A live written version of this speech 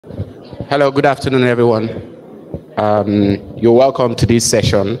Hello, good afternoon, everyone. You're welcome to this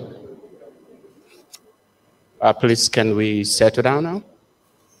session. Please, can we settle down now?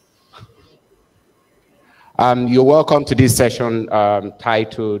 You're welcome to this session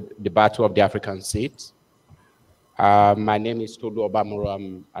titled The Battle of the African Seat. My name is Tolu Obamuroh.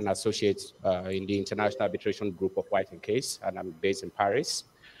 I'm an associate in the International Arbitration Group of White and Case, and I'm based in Paris.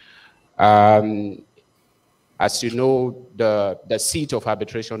 As you know, the seat of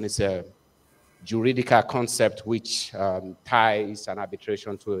arbitration is a juridical concept which ties an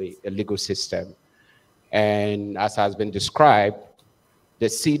arbitration to a legal system. And as has been described, the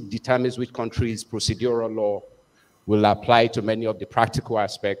seat determines which country's procedural law will apply to many of the practical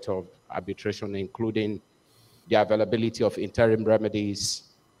aspects of arbitration, including the availability of interim remedies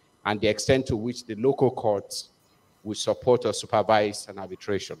and the extent to which the local courts will support or supervise an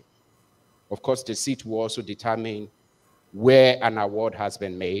arbitration. Of course, the seat will also determine where an award has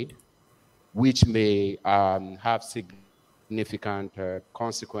been made, which may have significant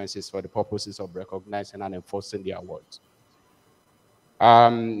consequences for the purposes of recognizing and enforcing the awards.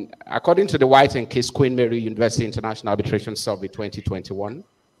 According to the White and Case Queen Mary University International Arbitration Survey 2021,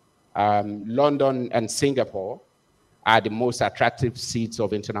 London and Singapore are the most attractive seats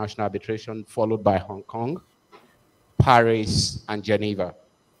of international arbitration, followed by Hong Kong, Paris, and Geneva.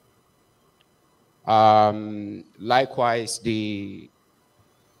 Likewise, the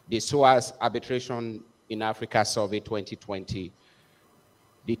SOAS Arbitration in Africa Survey 2020,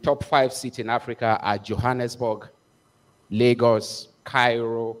 the top 5 seats in Africa are Johannesburg, Lagos,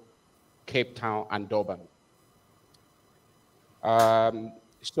 Cairo, Cape Town, and Durban.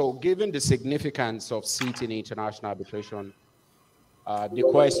 So given the significance of seats in international arbitration, the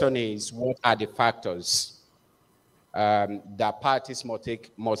question is, what are the factors that parties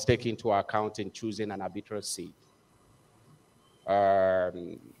must take into account in choosing an arbitral seat?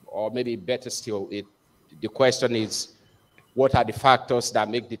 Or maybe better still, the question is, what are the factors that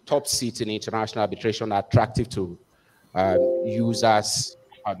make the top seats in international arbitration attractive to users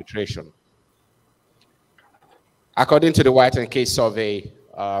of arbitration? According to the White and Case survey,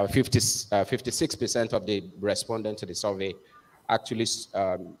 56% of the respondents to the survey actually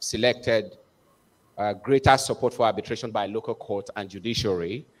selected greater support for arbitration by local court and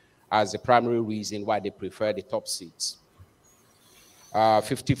judiciary as the primary reason why they prefer the top seats.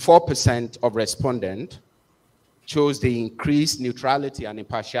 54% of respondents chose the increased neutrality and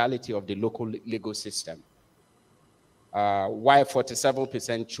impartiality of the local legal system, while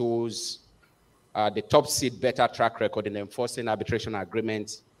 47% chose the top seat better track record in enforcing arbitration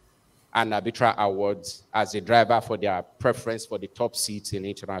agreements and arbitral awards as a driver for their preference for the top seats in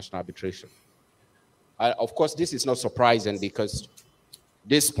international arbitration. Of course, this is not surprising because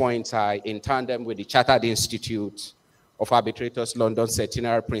these points are in tandem with the Chartered Institute of Arbitrators London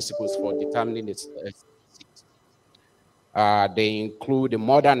centenary principles for determining its seat. They include a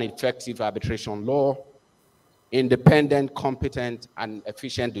modern effective arbitration law, independent, competent, and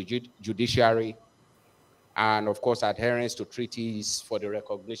efficient judiciary, and of course, adherence to treaties for the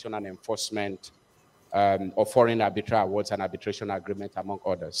recognition and enforcement of foreign arbitral awards and arbitration agreements, among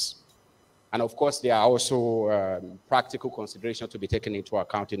others. And of course, there are also practical considerations to be taken into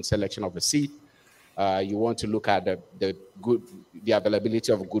account in selection of a seat. You want to look at the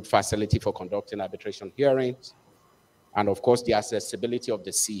availability of a good facility for conducting arbitration hearings, and of course, the accessibility of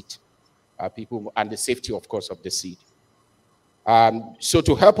the seat, and the safety, of course, of the seat. So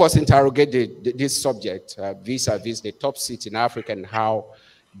to help us interrogate this subject vis-a-vis the top seats in Africa and how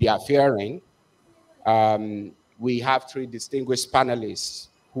they are faring, we have 3 distinguished panelists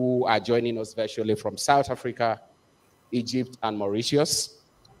who are joining us virtually from South Africa, Egypt, and Mauritius.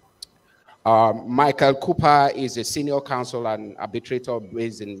 Michael Kuper is a senior counsel and arbitrator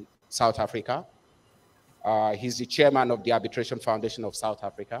based in South Africa. He's the chairman of the Arbitration Foundation of South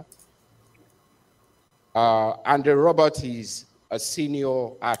Africa. Andrew Roberts is a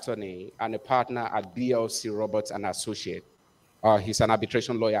senior attorney and a partner at BLC Roberts and Associate. He's an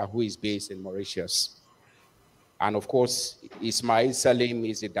arbitration lawyer who is based in Mauritius. And of course, Ismail Selim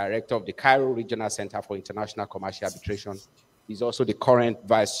is the director of the Cairo Regional Center for International Commercial Arbitration. He's also the current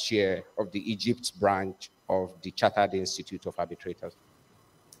vice chair of the Egypt branch of the Chartered Institute of Arbitrators.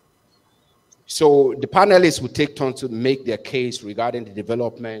 So the panelists will take turn to make their case regarding the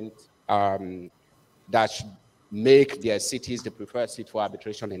development that should make their cities the preferred seat for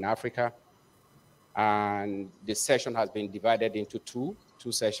arbitration in Africa. And the session has been divided into two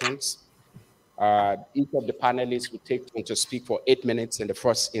sessions. Each of the panelists will take turn to speak for 8 minutes in the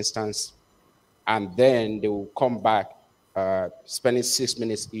first instance, and then they will come back, spending 6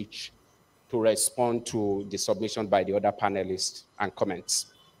 minutes each to respond to the submission by the other panelists and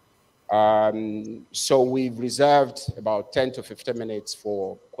comments. So we've reserved about 10 to 15 minutes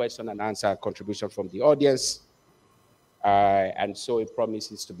for question and answer contribution from the audience. And so it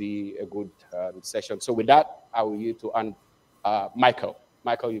promises to be a good session. So with that, I will yield to Michael.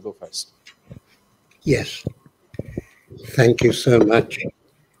 Michael, you go first. Yes. Thank you so much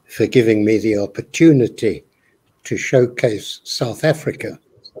for giving me the opportunity to showcase South Africa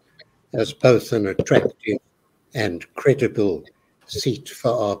as both an attractive and credible seat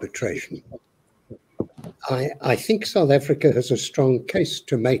for arbitration. I think South Africa has a strong case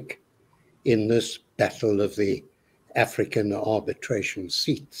to make in this battle of the African arbitration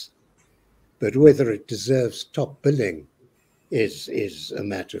seats, but whether it deserves top billing is a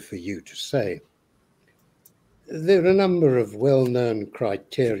matter for you to say. There are a number of well-known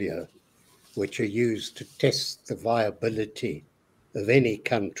criteria which are used to test the viability of any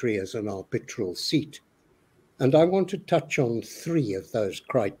country as an arbitral seat, and I want to touch on 3 of those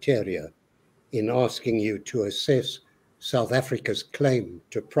criteria in asking you to assess South Africa's claim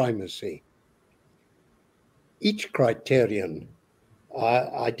to primacy. Each criterion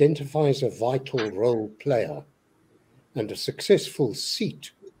identifies a vital role player, and a successful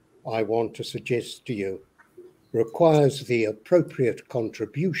seat, I want to suggest to you, requires the appropriate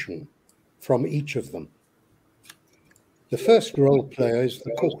contribution from each of them. The first role player is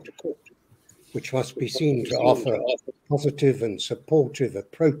the court, which must be seen to offer positive and supportive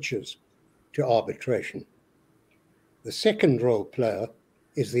approaches to arbitration. The second role player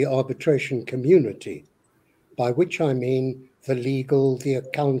is the arbitration community, by which I mean the legal, the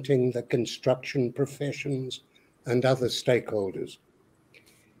accounting, the construction professions, and other stakeholders.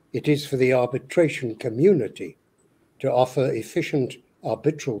 It is for the arbitration community to offer efficient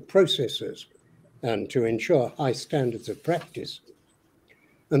arbitral processes and to ensure high standards of practice.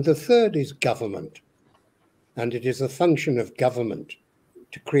 And the third is government, and it is a function of government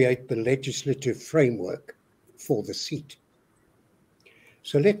to create the legislative framework for the seat.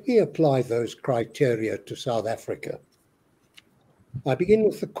 So let me apply those criteria to South Africa. I begin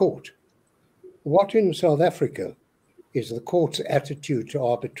with the court. What in South Africa is the court's attitude to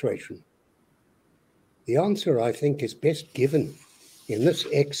arbitration? The answer, I think, is best given in this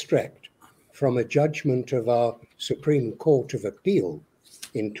extract from a judgment of our Supreme Court of Appeal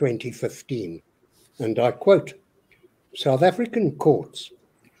in 2015. And I quote, "South African courts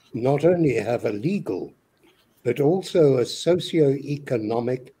not only have a legal, but also a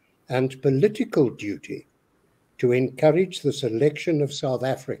socio-economic and political duty to encourage the selection of South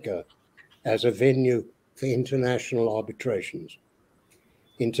Africa as a venue for international arbitrations.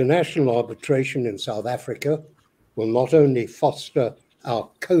 International arbitration in South Africa will not only foster our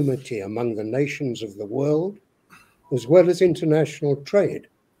comity among the nations of the world, as well as international trade,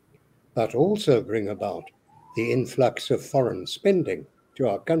 but also bring about the influx of foreign spending to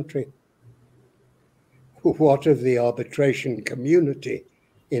our country." What of the arbitration community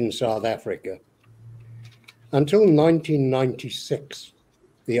in South Africa? Until 1996,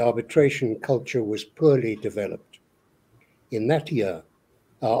 the arbitration culture was poorly developed. In that year,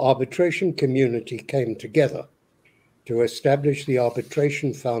 our arbitration community came together to establish the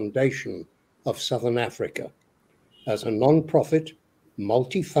Arbitration Foundation of Southern Africa as a non-profit,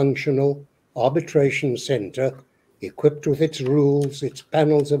 multifunctional arbitration center equipped with its rules, its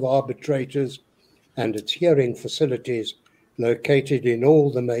panels of arbitrators, and its hearing facilities located in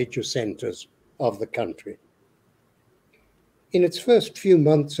all the major centers of the country. In its first few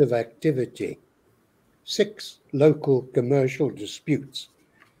months of activity, 6 local commercial disputes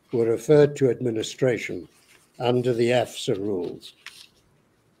were referred to administration under the AFSA rules.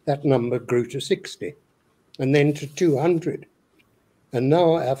 That number grew to 60, and then to 200. And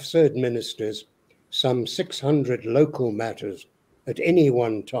now AFSA administers some 600 local matters at any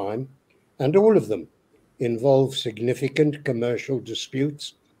one time, and all of them involve significant commercial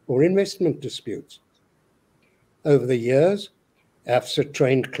disputes or investment disputes. Over the years, AFSA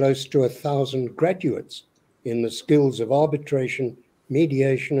trained close to 1,000 graduates in the skills of arbitration,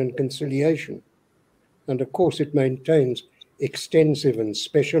 mediation, and conciliation. And of course, it maintains extensive and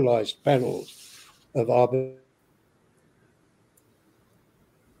specialized panels of arbitration.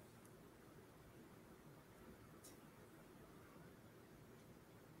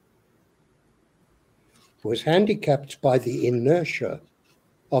 Was handicapped by the inertia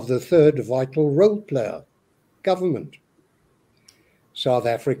of the third vital role player, government. South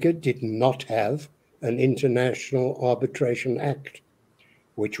Africa did not have an International Arbitration Act,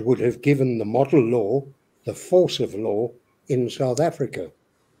 which would have given the model law the force of law in South Africa.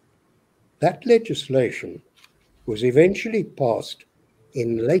 That legislation was eventually passed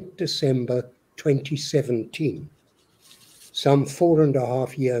in late December 2017. some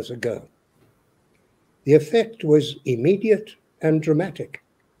 4.5 years ago. The effect was immediate and dramatic.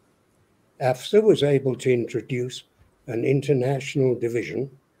 AFSA was able to introduce an international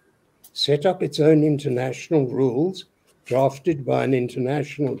division, set up its own international rules drafted by an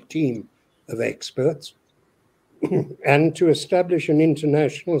international team of experts, and to establish an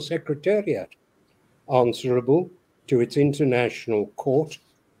international secretariat answerable to its international court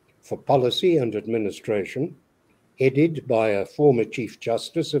for policy and administration, headed by a former Chief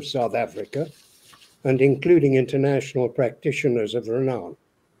Justice of South Africa and including international practitioners of renown.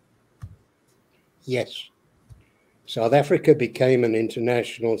 Yes, South Africa became an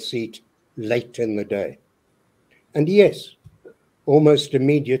international seat late in the day. And yes, almost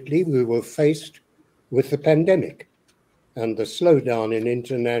immediately we were faced with the pandemic and the slowdown in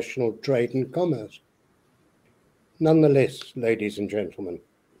international trade and commerce. Nonetheless, ladies and gentlemen,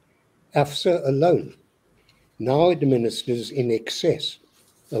 AFSA alone now administers in excess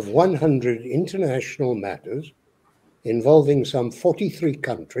of 100 international matters involving some 43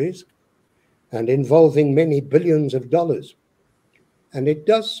 countries and involving many billions of dollars. And it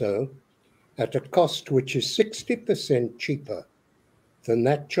does so at a cost which is 60% cheaper than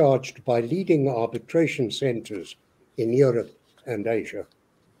that charged by leading arbitration centers in Europe and Asia.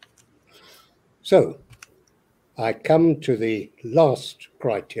 So, I come to the last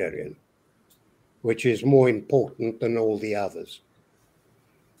criterion, which is more important than all the others.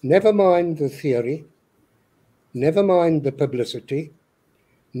 Never mind the theory, never mind the publicity,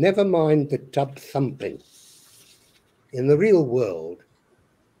 never mind the tub thumping. In the real world,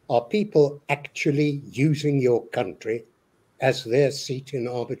 are people actually using your country as their seat in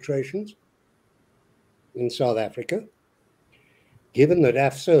arbitrations? In South Africa, given that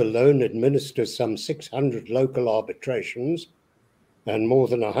AFSA alone administers some 600 local arbitrations and more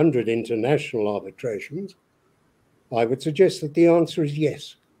than 100 international arbitrations, I would suggest that the answer is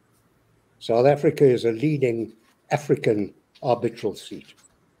yes. South Africa is a leading African arbitral seat.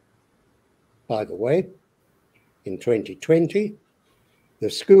 By the way, in 2020, the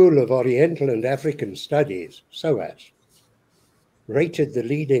School of Oriental and African Studies, SOAS, rated the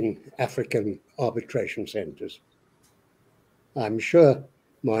leading African arbitration centers. I'm sure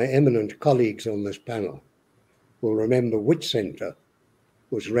my eminent colleagues on this panel will remember which center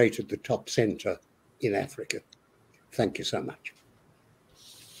was rated the top center in Africa. Thank you so much.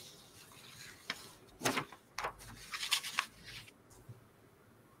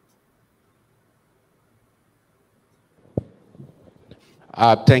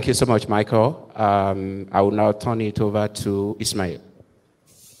 Thank you so much, Michael. I will now turn it over to Ismail.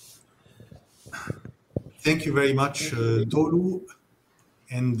 Thank you very much, Tolu.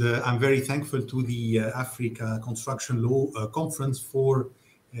 And I'm very thankful to the Africa Construction Law Conference for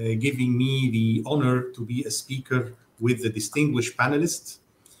giving me the honor to be a speaker with the distinguished panelists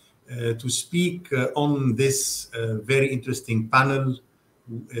to speak on this very interesting panel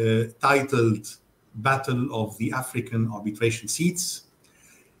titled Battle of the African Arbitration Seats.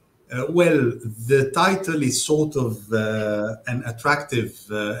 Well, the title is sort of an attractive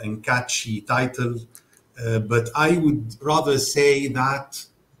and catchy title, but I would rather say that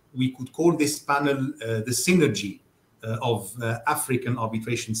we could call this panel the synergy of African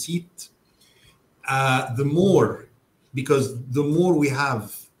arbitration seat. Because the more we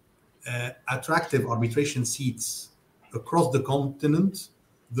have attractive arbitration seats across the continent,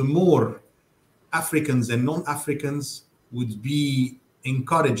 the more Africans and non-Africans would be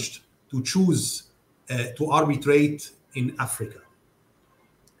encouraged to choose to arbitrate in Africa.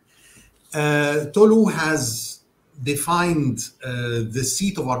 Tolu has defined the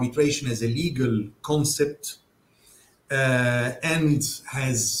seat of arbitration as a legal concept and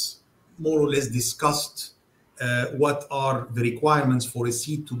has more or less discussed what are the requirements for a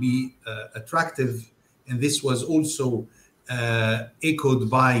seat to be attractive. And this was also echoed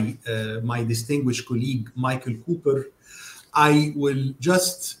by my distinguished colleague, Michael Kuper. I will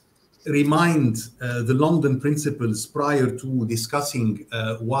just remind the London principles prior to discussing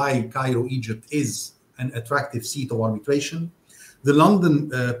why Cairo, Egypt is an attractive seat of arbitration. The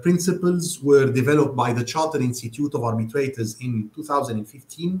London principles were developed by the Chartered Institute of Arbitrators in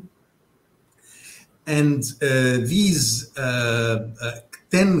 2015. And these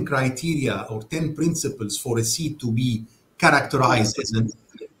 10 criteria or 10 principles for a seat to be characterized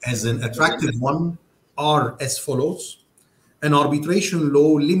as an attractive one are as follows. An arbitration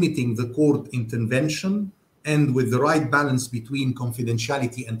law limiting the court intervention and with the right balance between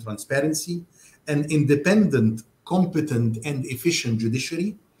confidentiality and transparency, an independent, competent, and efficient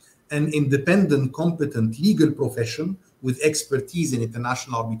judiciary, an independent, competent legal profession with expertise in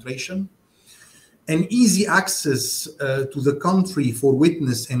international arbitration, an easy access to the country for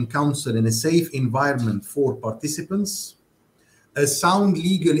witness and counsel in a safe environment for participants, a sound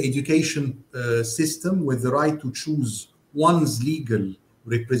legal education system with the right to choose one's legal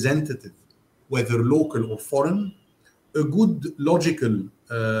representative, whether local or foreign, a good logistical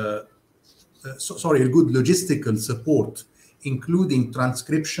support, including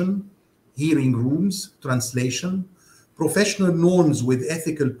transcription, hearing rooms, translation, professional norms with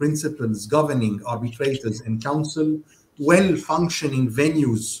ethical principles governing arbitrators and counsel, well-functioning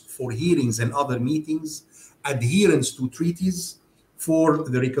venues for hearings and other meetings, adherence to treaties for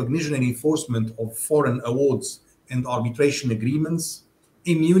the recognition and enforcement of foreign awards and arbitration agreements,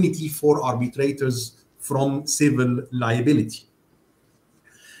 immunity for arbitrators from civil liability.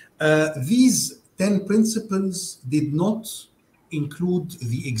 These 10 principles did not include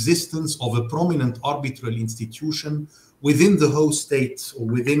the existence of a prominent arbitral institution within the host state or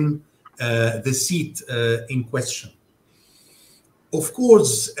within the seat in question. Of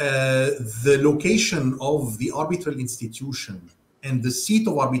course, the location of the arbitral institution and the seat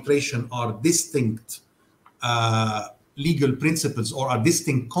of arbitration are distinct legal principles or are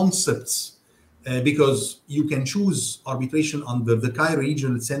distinct concepts because you can choose arbitration under the Cairo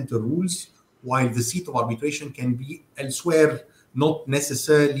Regional Center rules, while the seat of arbitration can be elsewhere, not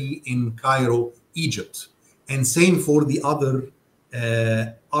necessarily in Cairo, Egypt. And same for the other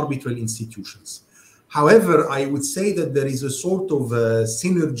arbitral institutions. However, I would say that there is a sort of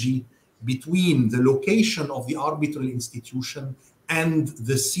synergy between the location of the arbitral institution and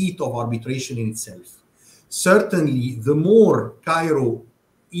the seat of arbitration in itself. Certainly, the more Cairo,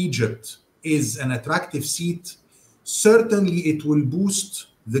 Egypt is an attractive seat, certainly it will boost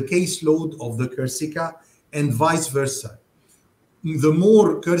the caseload of the CRCICA and vice versa. The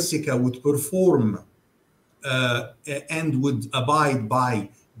more CRCICA would perform and would abide by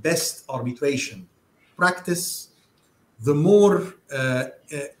best arbitration practice, the more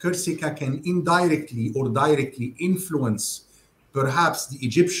CRCICA can indirectly or directly influence perhaps the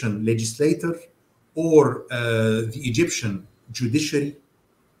Egyptian legislator or the Egyptian judiciary,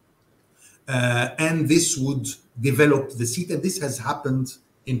 and this would develop the seat, and this has happened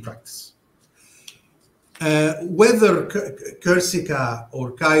in practice. Whether CRCICA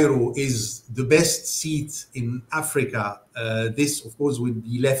or Cairo is the best seat in Africa, this of course will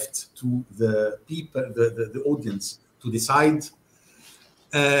be left to the people, the audience to decide.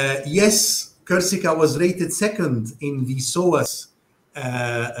 Yes, CRCICA was rated second in the SOAS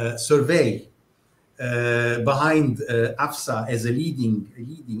survey behind AFSA as a leading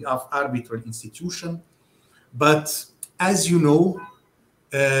arbitral institution. But as you know,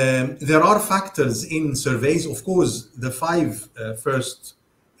 there are factors in surveys. Of course, the 5 first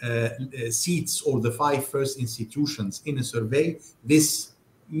seats or the 5 first institutions in a survey, this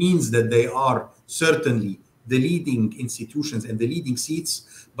means that they are certainly the leading institutions and the leading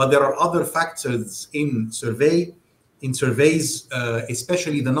seats, but there are other factors in surveys,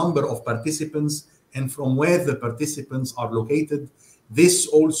 especially the number of participants and from where the participants are located. This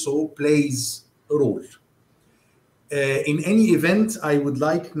also plays a role. In any event, I would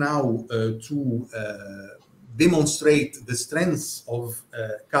like now to demonstrate the strengths of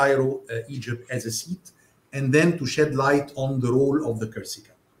Cairo, Egypt as a seat, and then to shed light on the role of the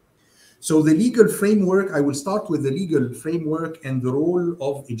CRCICA. So the legal framework, I will start with the legal framework and the role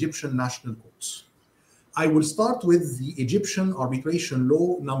of Egyptian national courts. I will start with the Egyptian arbitration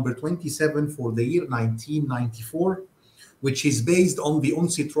law number 27 for the year 1994, which is based on the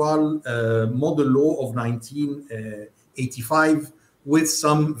UNCITRAL model law of 1985 with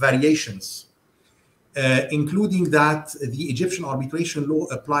some variations, including that the Egyptian arbitration law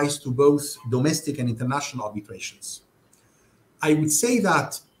applies to both domestic and international arbitrations. I would say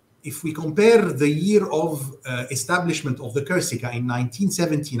that if we compare the year of establishment of the CRCICA in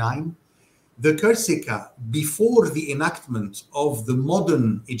 1979, the CRCICA, before the enactment of the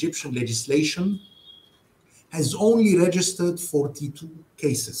modern Egyptian legislation, has only registered 42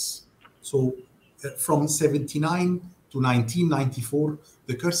 cases. So from 79 to 1994,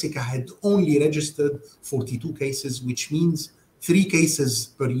 the CRCICA had only registered 42 cases, which means 3 cases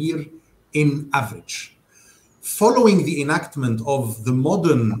per year in average. Following the enactment of the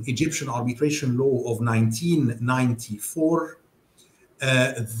modern Egyptian arbitration law of 1994,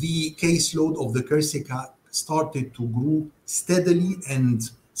 the caseload of the CRCICA started to grow steadily,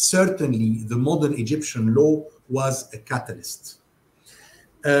 and certainly the modern Egyptian law was a catalyst.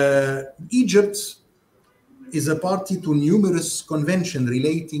 Egypt is a party to numerous conventions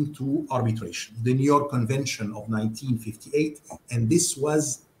relating to arbitration. The New York Convention of 1958, and this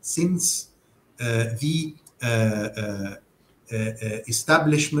was since the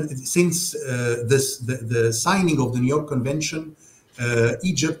establishment, since the signing of the New York Convention,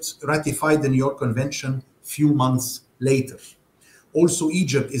 Egypt ratified the New York Convention few months later. Also,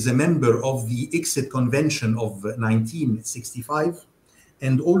 Egypt is a member of the ICSID Convention of 1965,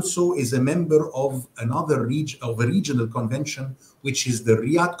 and also is a member of another regional convention, which is the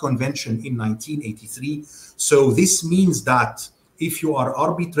Riyadh Convention in 1983. So this means that if you are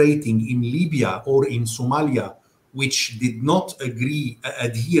arbitrating in Libya or in Somalia, which did not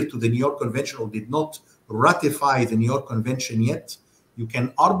adhere to the New York Convention or did not ratify the New York Convention yet, you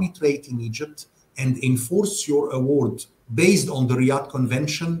can arbitrate in Egypt and enforce your award based on the Riyadh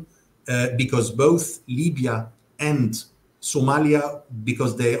Convention, because both Libya and Somalia,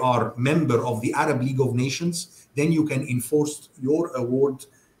 because they are member of the Arab League of Nations, then you can enforce your award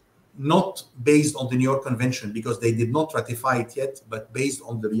not based on the New York Convention, because they did not ratify it yet, but based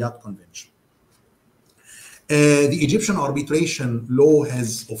on the Riyadh Convention. The Egyptian arbitration law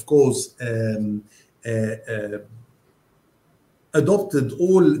has, of course, adopted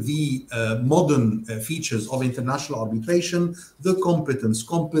all the modern features of international arbitration: the competence,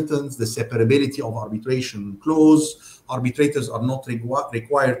 the separability of arbitration clause. Arbitrators are not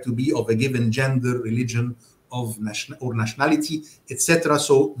required to be of a given gender, religion, or nationality, etc.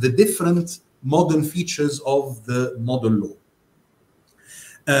 So the different modern features of the model law.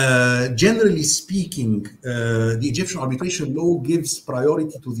 Generally speaking, the Egyptian arbitration law gives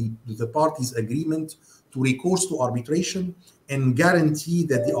priority to the parties' agreement to recourse to arbitration and guarantee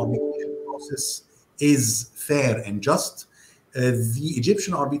that the arbitration process is fair and just. The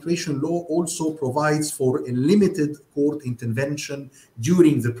Egyptian arbitration law also provides for a limited court intervention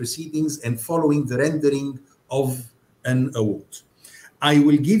during the proceedings and following the rendering of an award. I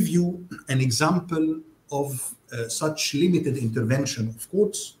will give you an example of such limited intervention of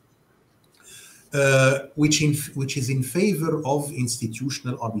courts, which is in favor of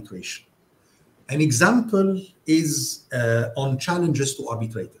institutional arbitration. An example is on challenges to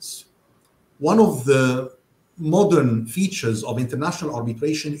arbitrators. One of the modern features of international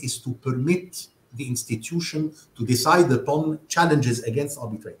arbitration is to permit the institution to decide upon challenges against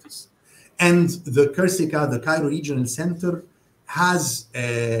arbitrators. And the CRCICA, the Cairo Regional Center, has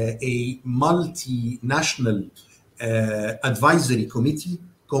a multinational advisory committee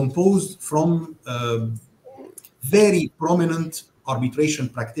composed from very prominent arbitration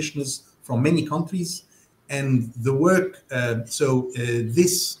practitioners from many countries. And the work,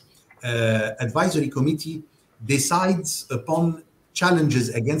 this advisory committee decides upon challenges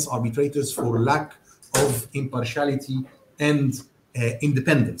against arbitrators for lack of impartiality and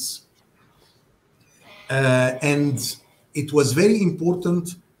independence. And it was very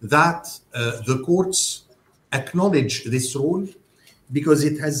important that the courts acknowledge this role, because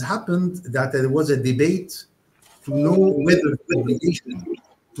it has happened that there was a debate to know whether the obligation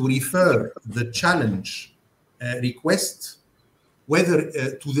to refer the challenge request, whether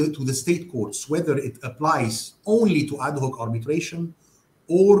to the state courts, whether it applies only to ad hoc arbitration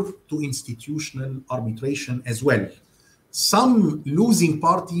or to institutional arbitration as well. Some losing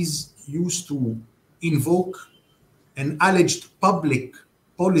parties used to invoke an alleged public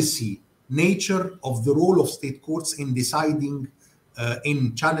policy nature of the role of state courts in deciding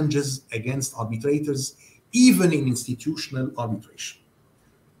in challenges against arbitrators, even in institutional arbitration.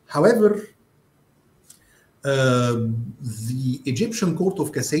 However, the Egyptian Court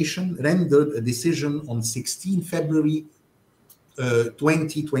of Cassation rendered a decision on 16 February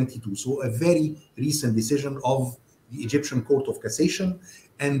 2022, so a very recent decision of the Egyptian Court of Cassation.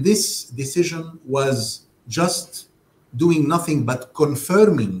 And this decision was just doing nothing but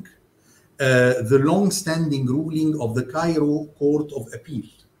confirming the long-standing ruling of the Cairo Court of Appeal.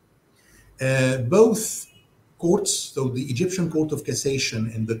 Both courts, so the Egyptian Court of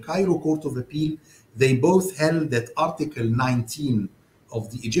Cassation and the Cairo Court of Appeal, they both held that Article 19 of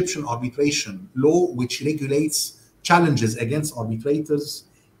the Egyptian arbitration law, which regulates challenges against arbitrators,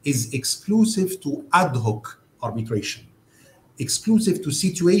 is exclusive to ad hoc arbitration, exclusive to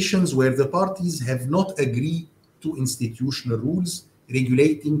situations where the parties have not agreed to institutional rules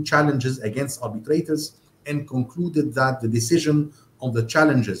regulating challenges against arbitrators, and concluded that the decision on the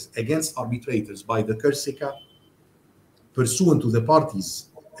challenges against arbitrators by the CRCICA, pursuant to the parties'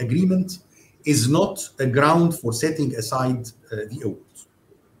 agreement, is not a ground for setting aside the award.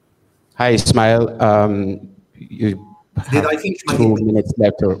 Hi, Ismail. You have I finish my 2 minutes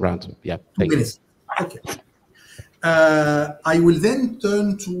left to round. Yeah, 2 minutes. Okay. I will then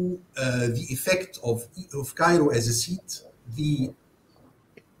turn to the effect of Cairo as a seat, the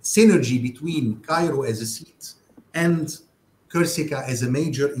synergy between Cairo as a seat and CRCICA as a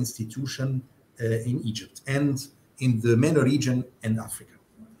major institution in Egypt, and in the MENA region and Africa.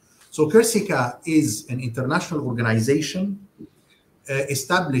 So CRCICA is an international organization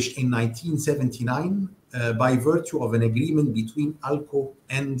established in 1979 by virtue of an agreement between ALCO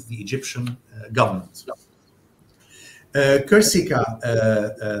and the Egyptian government.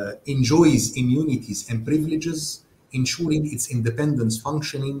 CRCICA enjoys immunities and privileges, ensuring its independence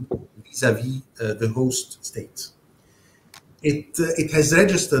functioning vis-à-vis the host state. It has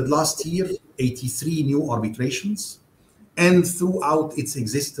registered last year 83 new arbitrations, and throughout its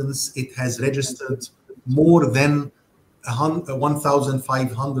existence, it has registered more than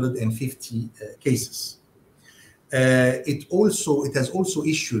 1,550 cases. It has also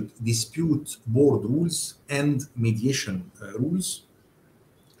issued dispute board rules and mediation rules.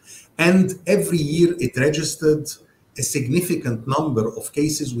 And every year it registered a significant number of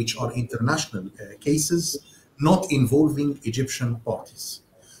cases which are international cases, not involving Egyptian parties.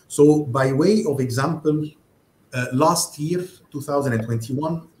 So by way of example, last year,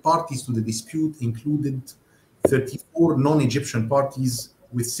 2021, parties to the dispute included 34 non-Egyptian parties,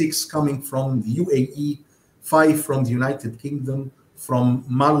 with 6 coming from the UAE, 5 from the United Kingdom, from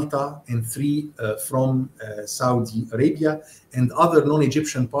Malta, and 3 from Saudi Arabia. And other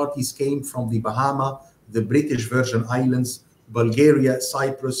non-Egyptian parties came from the Bahamas, the British Virgin Islands, Bulgaria,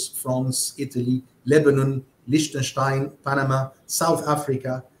 Cyprus, France, Italy, Lebanon, Liechtenstein, Panama, South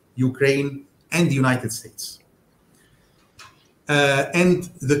Africa, Ukraine, and the United States. And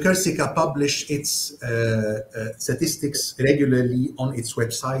the CRCICA publish its statistics regularly on its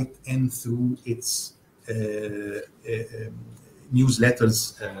website and through its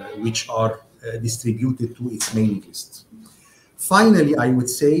newsletters, which are distributed to its mailing list. Finally, I would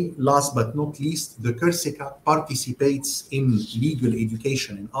say, last but not least, the CRCICA participates in legal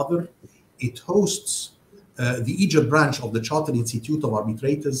education and other. It hosts the Egypt branch of the Chartered Institute of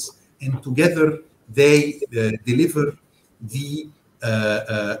Arbitrators, and together they deliver the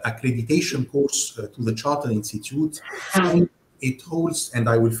accreditation course to the Chartered Institute. And it holds, and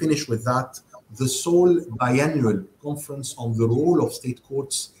I will finish with that, the sole biannual conference on the role of state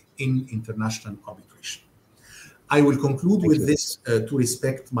courts in international arbitration. I will conclude with this to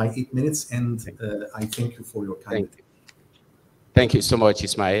respect my 8 minutes, and I thank you for your time. Thank you so much,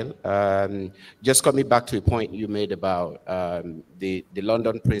 Ismail. Just coming back to a point you made about the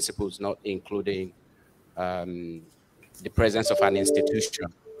London principles not including the presence of an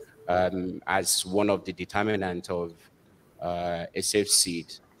institution as one of the determinants of a safe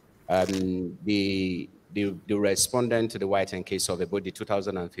seat. The respondent to the White and Case survey, both the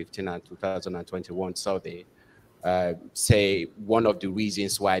 2015 and 2021 survey, say one of the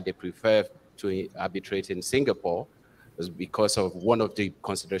reasons why they prefer to arbitrate in Singapore is because of one of the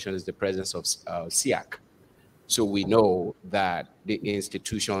considerations is the presence of CRCICA. So we know that the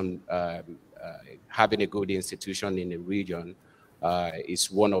institution, having a good institution in a region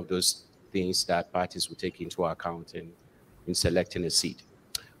is one of those things that parties will take into account in selecting a seat.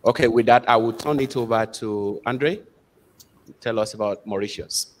 Okay, with that, I will turn it over to Andre. Tell us about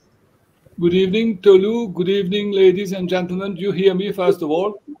Mauritius. Good evening, Tolu. Good evening, ladies and gentlemen. Do you hear me, first of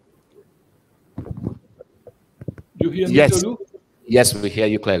all? Do you hear me, yes. Tolu? Yes, we hear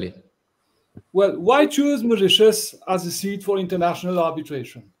you clearly. Well, why choose Mauritius as a seat for international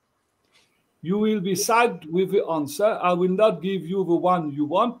arbitration? You will be sad with the answer. I will not give you the one you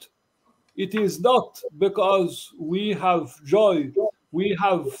want. It is not because we have joy, we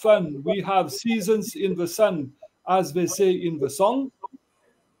have fun, we have seasons in the sun, as they say in the song.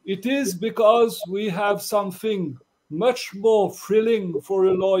 It is because we have something much more thrilling for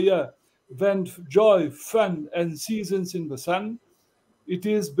a lawyer than joy, fun, and seasons in the sun. It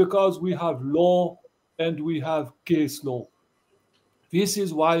is because we have law and we have case law. This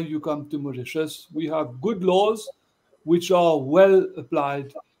is why you come to Mauritius. We have good laws which are well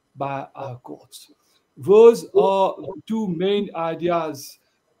applied by our courts. Those are two main ideas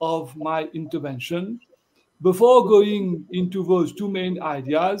of my intervention. Before going into those two main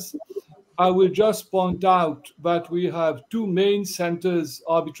ideas, I will just point out that we have two main centers,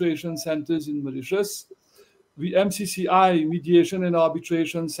 arbitration centers in Mauritius, the MCCI, Mediation and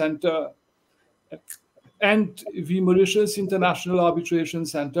Arbitration Center, and the Mauritius International Arbitration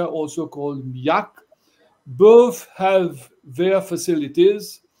Center, also called MIAC. Both have their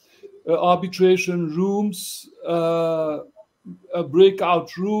facilities, arbitration rooms,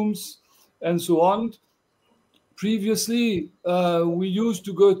 breakout rooms, and so on. Previously, we used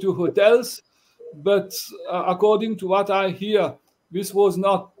to go to hotels, but according to what I hear, this was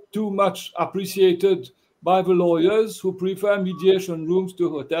not too much appreciated by the lawyers who prefer mediation rooms to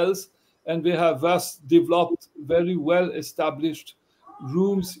hotels, and they have thus developed very well-established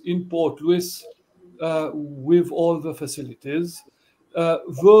rooms in Port Louis with all the facilities.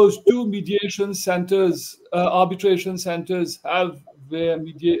 Those two mediation centers, arbitration centers, have their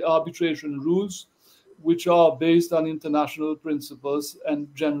arbitration rules, which are based on international principles and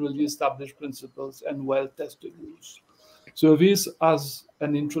generally established principles and well-tested rules. So this as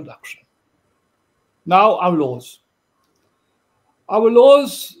an introduction. Now our laws. Our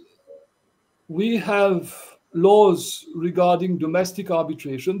laws, we have laws regarding domestic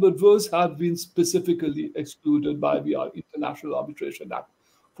arbitration, but those have been specifically excluded by the International Arbitration Act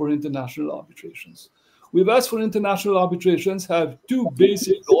for international arbitrations. With us for international arbitrations have two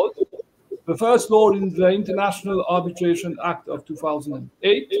basic laws. The first law is the International Arbitration Act of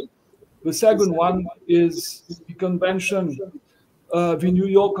 2008. The second one is the convention, the New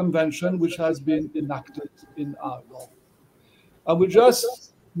York Convention, which has been enacted in our law. I will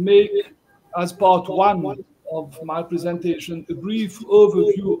just make, as part one of my presentation, a brief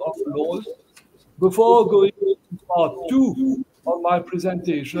overview of laws before going to part two of my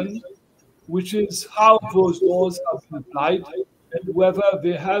presentation, which is how those laws have been applied and whether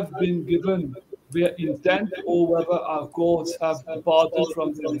they have been given their intent or whether our courts have departed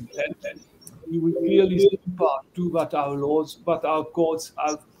from their intent. You will clearly see in part two that our laws, but our courts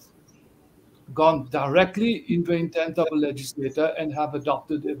have gone directly in the intent of a legislator and have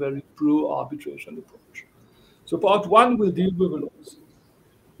adopted a very pro-arbitration approach. So part one will deal with the laws.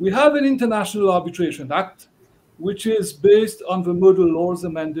 We have an International Arbitration Act, which is based on the model laws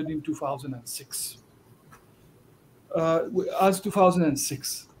amended in 2006. As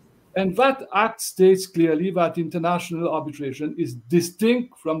 2006. And that act states clearly that international arbitration is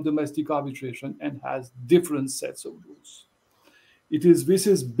distinct from domestic arbitration and has different sets of rules. This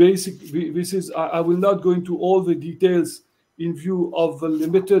is basic, I will not go into all the details in view of the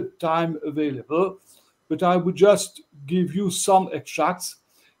limited time available, but I would just give you some extracts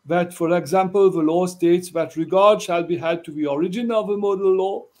that, for example, the law states that regard shall be had to the origin of a model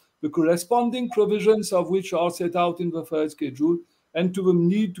law, the corresponding provisions of which are set out in the third schedule, and to the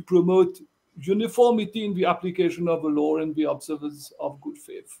need to promote uniformity in the application of the law and the observance of good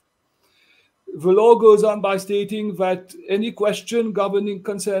faith. The law goes on by stating that any question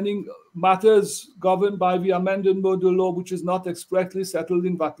concerning matters governed by the amended model law which is not expressly settled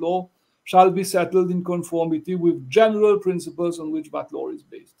in that law shall be settled in conformity with general principles on which that law is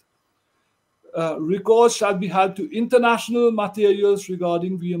based. Recourse shall be had to international materials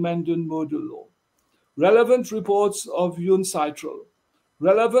regarding the amended model law. Relevant reports of UNCITRAL,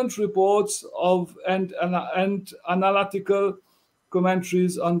 relevant reports of and analytical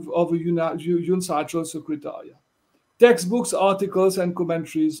commentaries of a UNCITRAL Secretariat, textbooks, articles, and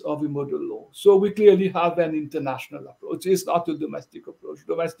commentaries of the model law. So we clearly have an international approach. It's not a domestic approach.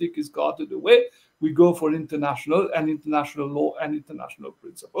 Domestic is carted away. We go for international and international law and international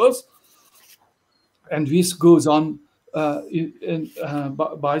principles. And this goes on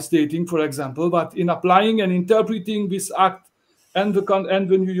by stating, for example, that in applying and interpreting this act and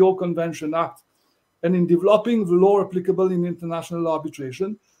the New York Convention Act, and in developing the law applicable in international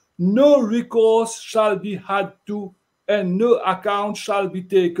arbitration, no recourse shall be had to and no account shall be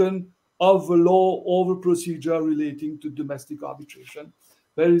taken of the law or the procedure relating to domestic arbitration.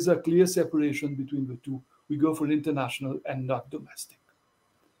 There is a clear separation between the two. We go for international and not domestic.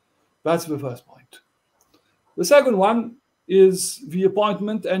 That's the first point. The second one is the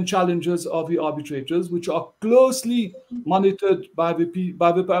appointment and challenges of the arbitrators, which are closely monitored by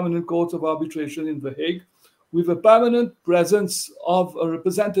the Permanent Court of Arbitration in The Hague, with a permanent presence of a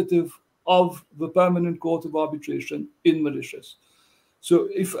representative of the Permanent Court of Arbitration in Mauritius. So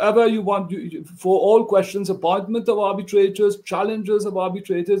if ever you want, for all questions, appointment of arbitrators, challenges of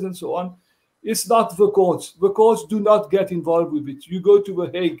arbitrators, and so on, it's not the courts. The courts do not get involved with it. You go to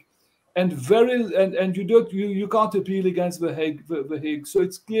The Hague, and you can't appeal against The Hague. So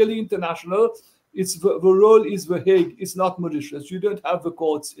it's clearly international. The role is The Hague. It's not Mauritius. You don't have the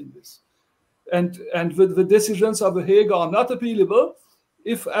courts in this. And the decisions of The Hague are not appealable.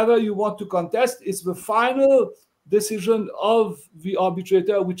 If ever you want to contest, it's the final decision of the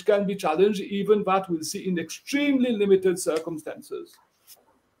arbitrator which can be challenged, even that we'll see in extremely limited circumstances.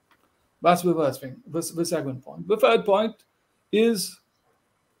 That's the first thing, the second point. The third point is,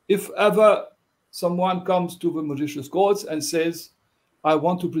 if ever someone comes to the Mauritius courts and says, I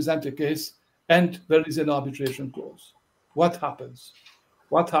want to present a case and there is an arbitration clause, what happens?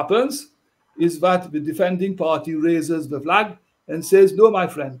 What happens is that the defending party raises the flag and says, no, my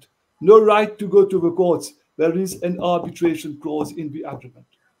friend, no right to go to the courts. There is an arbitration clause in the agreement.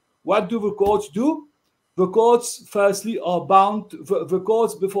 What do the courts do? The courts, firstly, are bound, the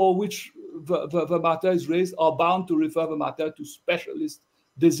courts before which the matter is raised are bound to refer the matter to specialist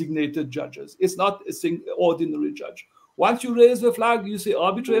designated judges. It's not a ordinary judge. Once you raise the flag, you say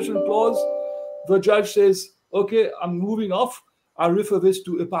arbitration clause, the judge says, okay, I'm moving off. I refer this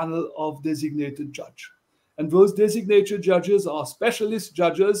to a panel of designated judge. And those designated judges are specialist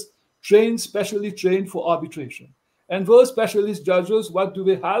judges, specially trained for arbitration. And those specialist judges, what do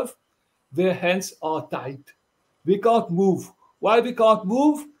they have? Their hands are tied. They can't move. Why they can't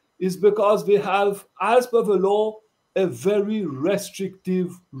move is because they have, as per the law, a very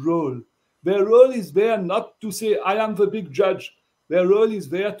restrictive role. Their role is there not to say, I am the big judge. Their role is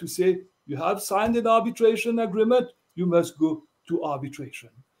there to say, you have signed an arbitration agreement, you must go to arbitration.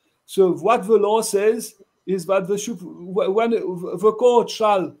 So what the law says is that the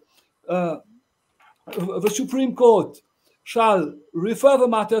Supreme Court shall refer the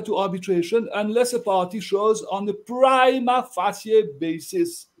matter to arbitration unless a party shows on the prima facie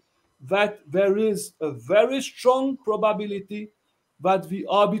basis that there is a very strong probability that the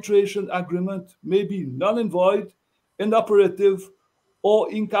arbitration agreement may be null and void, inoperative,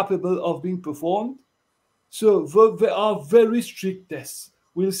 or incapable of being performed. So there are very strict tests.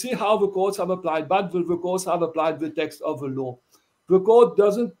 We'll see how the courts have applied, but the courts have applied the text of the law. The court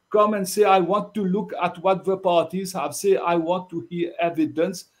doesn't come and say, I want to look at what the parties have said. I want to hear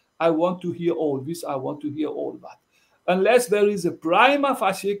evidence. I want to hear all this. I want to hear all that. Unless there is a prima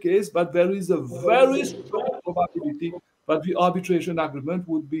facie case, but there is a very strong probability that the arbitration agreement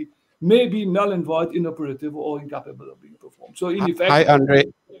would be maybe null and void, inoperative, or incapable of being performed. So in effect... Hi, Andre.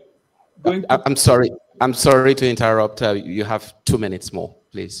 I'm sorry to interrupt. You have 2 minutes more,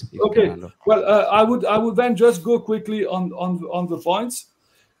 please. Okay. Well, I would then just go quickly on the points.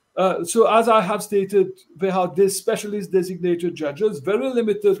 So as I have stated, there are these specialist designated judges, very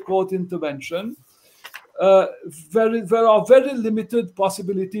limited court intervention. There are very limited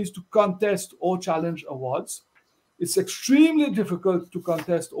possibilities to contest or challenge awards. It's extremely difficult to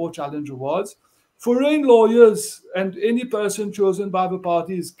contest or challenge awards. Foreign lawyers and any person chosen by the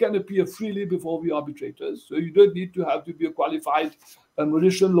parties can appear freely before the arbitrators. So you don't need to be a qualified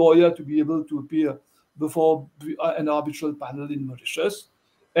Mauritian lawyer to be able to appear before an arbitral panel in Mauritius.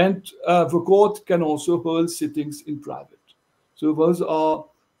 And the court can also hold sittings in private. So those are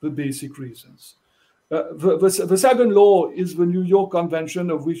the basic reasons. The second law is the New York Convention,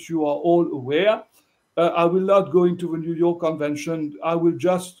 of which you are all aware. I will not go into the New York Convention. I will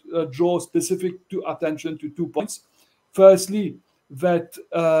just draw specific attention to 2 points. Firstly, that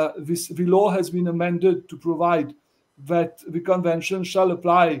the law has been amended to provide that the convention shall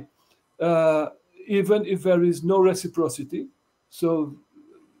apply even if there is no reciprocity. So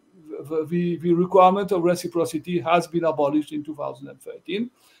the requirement of reciprocity has been abolished in 2013.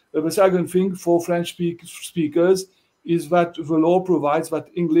 The second thing for French speakers is that the law provides that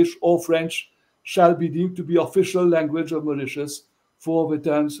English or French shall be deemed to be official language of Mauritius for the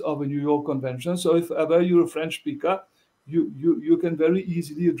terms of a New York Convention. So if ever you're a French speaker, you can very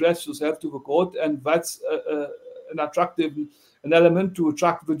easily address yourself to the court, and that's an element to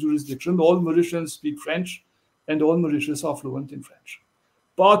attract the jurisdiction. All Mauritians speak French, and all Mauritians are fluent in French.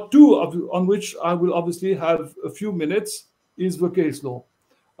 Part 2, on which I will obviously have a few minutes, is the case law.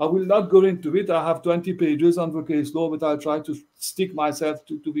 I will not go into it. I have 20 pages on the case law, but I'll try to stick myself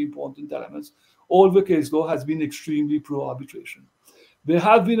to the important elements. All the case law has been extremely pro-arbitration. There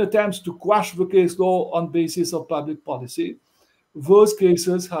have been attempts to quash the case law on basis of public policy. Those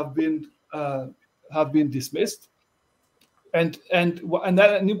cases have been dismissed. And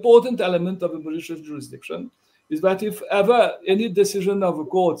an important element of a Mauritius jurisdiction is that if ever any decision of a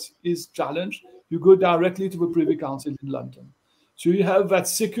court is challenged, you go directly to the Privy Council in London. So you have that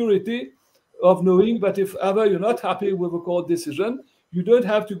security of knowing that if ever you're not happy with a court decision, you don't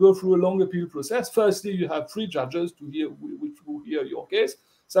have to go through a long appeal process. Firstly, you have 3 judges to hear your case.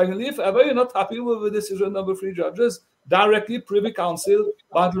 Secondly, if ever you're not happy with the decision of the 3 judges, directly Privy Council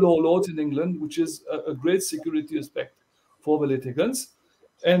by the law lords in England, which is a great security aspect for the litigants.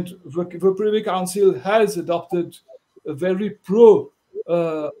 And the Privy Council has adopted a very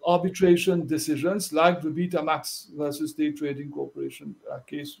pro-arbitration decisions, like the Betamax versus State Trading Corporation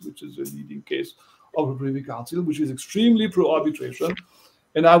case, which is a leading case of the Privy Council, which is extremely pro-arbitration.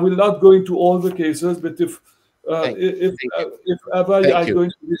 And I will not go into all the cases, but if ever I go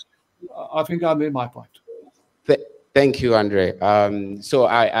into this, I think I made my point. Thank you, Andre. So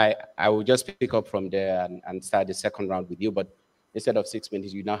I will just pick up from there and start the second round with you, but instead of 6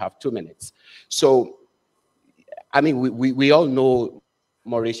 minutes, you now have 2 minutes. So, I mean, we all know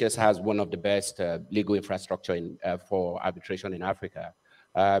Mauritius has one of the best legal infrastructure for arbitration in Africa.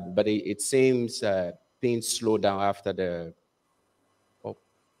 But it seems things slowed down after the... Oh,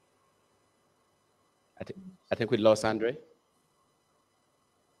 I think we lost Andre.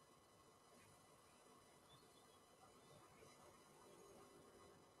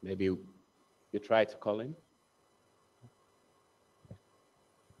 Maybe you try to call him.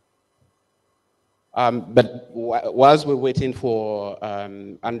 But whilst we're waiting for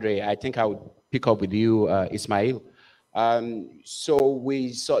Andre, I think I would pick up with you, Ismail. So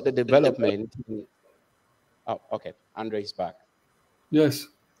we saw the development. Oh, okay. Andre is back. Yes.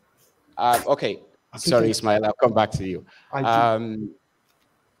 Okay. Sorry, Ismail. I'll come back to you.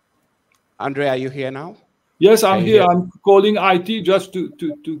 Andre, are you here now? Yes, I'm here. I'm calling IT just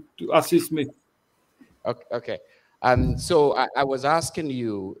to assist me. Okay. So I was asking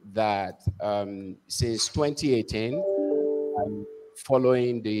you that since 2018,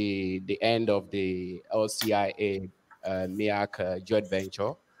 following the end of the LCIA MIAC joint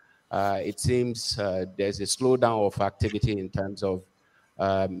venture, it seems there's a slowdown of activity in terms of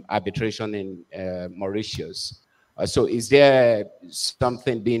arbitration in Mauritius. So is there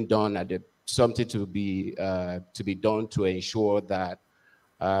something being done something to be done to ensure that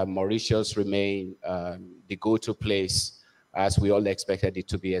Mauritius remain the go-to place as we all expected it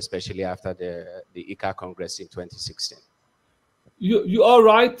to be, especially after the ICA Congress in 2016? You are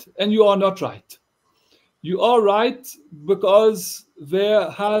right and you are not right. You are right because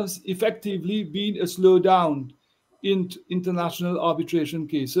there has effectively been a slowdown in international arbitration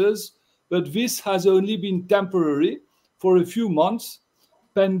cases, but this has only been temporary for a few months,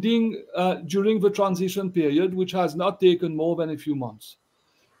 pending during the transition period, which has not taken more than a few months.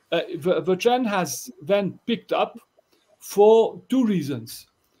 The trend has then picked up for two reasons.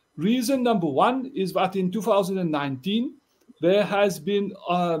 Reason number one is that in 2019, there has been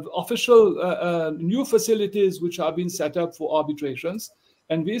official new facilities which have been set up for arbitrations,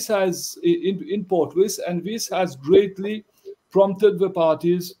 and this has in Port-Louis, and this has greatly prompted the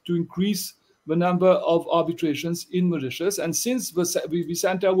parties to increase the number of arbitrations in Mauritius. And since the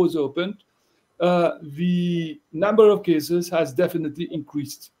center was opened, the number of cases has definitely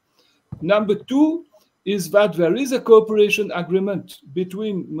increased. Number two is that there is a cooperation agreement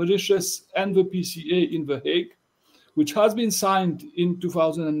between Mauritius and the PCA in The Hague, which has been signed in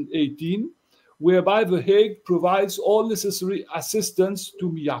 2018, whereby The Hague provides all necessary assistance to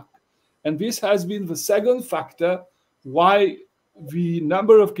MIAC. And this has been the second factor why the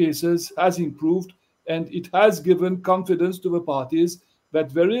number of cases has improved, and it has given confidence to the parties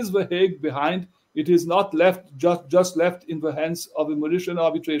that there is The Hague behind. It is not left just left in the hands of the Mauritian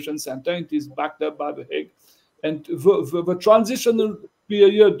Arbitration Center. It is backed up by The Hague. And the transitional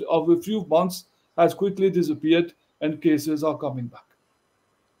period of a few months has quickly disappeared, and cases are coming back.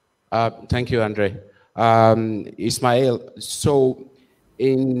 Thank you, Andre. Ismail, so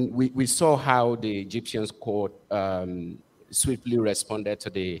we saw how the Egyptian court swiftly responded to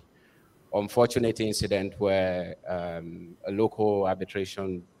the unfortunate incident where a local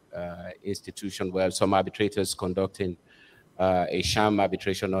arbitration institution, where some arbitrators conducting a sham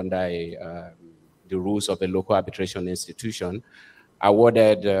arbitration under the rules of a local arbitration institution,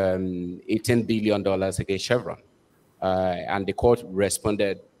 awarded $18 billion against Chevron. And the court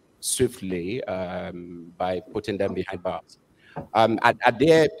responded swiftly by putting them behind bars. At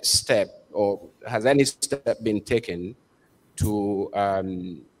their step, or has any step been taken to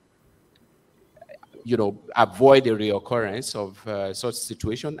avoid the reoccurrence of such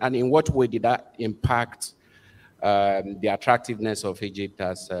situation? And in what way did that impact the attractiveness of Egypt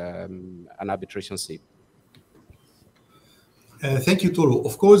as an arbitration seat? Thank you, Tolu.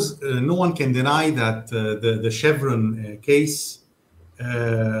 Of course, no one can deny that the Chevron case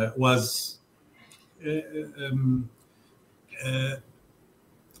was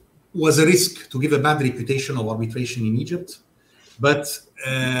a risk to give a bad reputation of arbitration in Egypt, but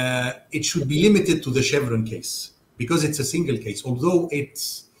it should be limited to the Chevron case because it's a single case. Although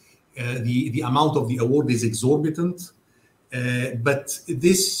it's the amount of the award is exorbitant, but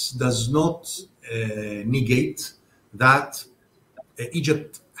this does not negate that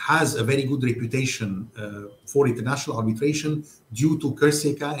Egypt has a very good reputation for international arbitration due to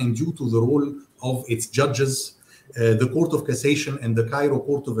CRCICA and due to the role of its judges. The Court of Cassation and the Cairo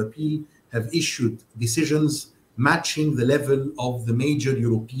Court of Appeal have issued decisions matching the level of the major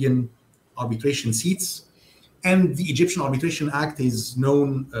European arbitration seats. And the Egyptian Arbitration Act is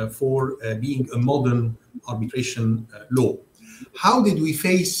known for being a modern arbitration law. How did we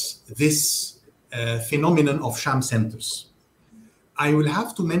face this phenomenon of sham centers? I will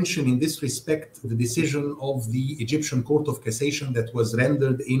have to mention in this respect the decision of the Egyptian Court of Cassation that was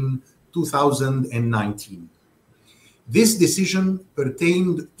rendered in 2019. This decision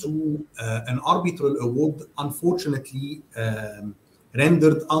pertained to an arbitral award, unfortunately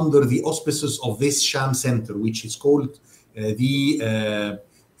rendered under the auspices of this sham center, which is called the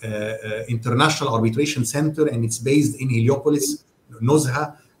International Arbitration Center, and it's based in Heliopolis,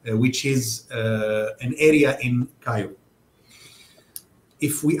 Nozha, which is an area in Cairo.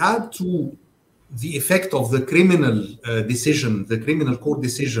 If we add to the effect of the criminal decision, the criminal court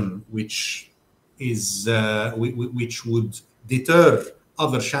decision, which is which would deter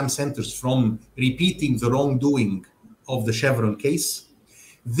other sham centers from repeating the wrongdoing of the Chevron case,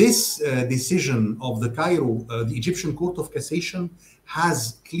 this decision of the Cairo, the Egyptian Court of Cassation,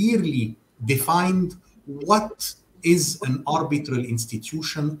 has clearly defined what is an arbitral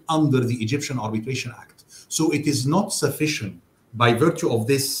institution under the Egyptian Arbitration Act. So it is not sufficient, by virtue of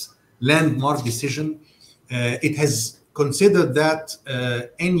this landmark decision, it has considered that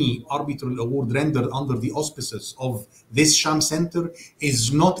any arbitral award rendered under the auspices of this sham center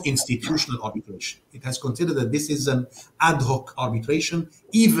is not institutional arbitration. It has considered that this is an ad hoc arbitration,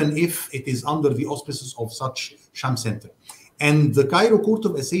 even if it is under the auspices of such sham center. And the Cairo Court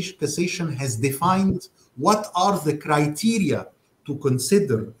of Cassation has defined what are the criteria to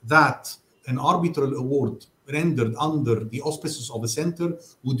consider that an arbitral award rendered under the auspices of a center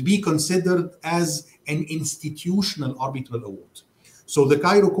would be considered as an institutional arbitral award. So the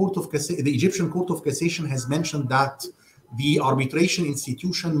Cairo Court of Cassation, the Egyptian Court of Cassation has mentioned that the arbitration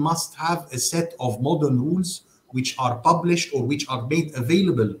institution must have a set of modern rules which are published or which are made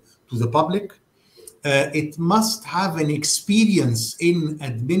available to the public. It must have an experience in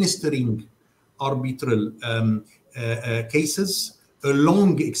administering arbitral cases, a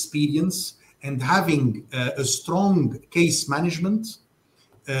long experience, and having a strong case management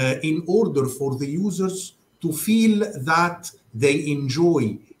in order for the users to feel that they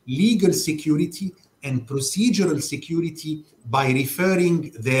enjoy legal security and procedural security by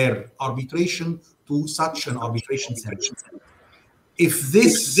referring their arbitration to such an arbitration center. If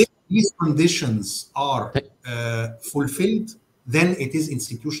these conditions are fulfilled, then it is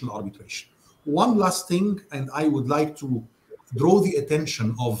institutional arbitration. One last thing, and I would like to draw the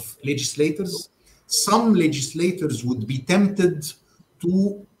attention of legislators. Some legislators would be tempted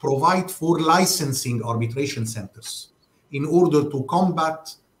to provide for licensing arbitration centers in order to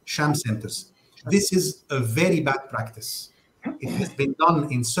combat sham centers. This is a very bad practice. It has been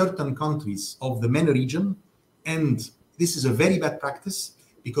done in certain countries of the MENA region, and this is a very bad practice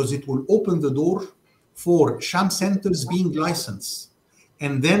because it will open the door for sham centers being licensed.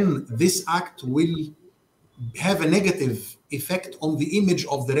 And then this act will have a negative effect on the image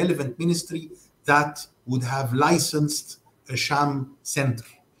of the relevant ministry that would have licensed a sham center.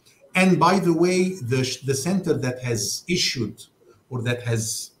 And by the way, the center that has issued or that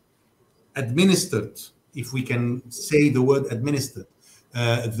has administered, if we can say the word administered,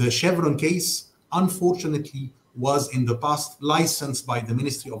 the Chevron case, unfortunately, was in the past licensed by the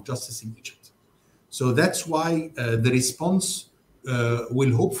Ministry of Justice in Egypt. So that's why the response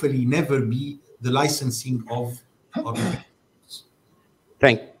will hopefully never be the licensing of arbitration.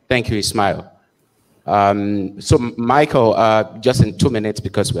 Thank you, Ismail. So Michael, just in 2 minutes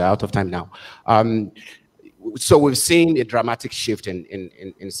because we're out of time now. So we've seen a dramatic shift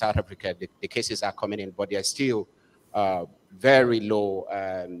in South Africa. The cases are coming in, but there's still very low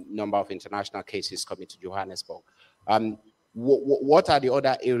number of international cases coming to Johannesburg. What are the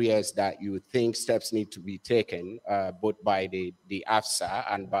other areas that you think steps need to be taken, both by the AFSA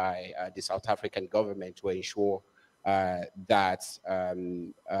and by the South African government to ensure that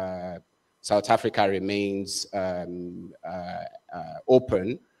South Africa remains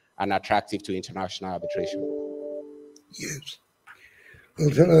open and attractive to international arbitration? Yes.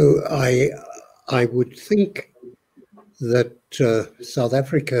 Although I would think that South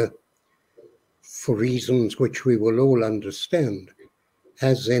Africa, for reasons which we will all understand,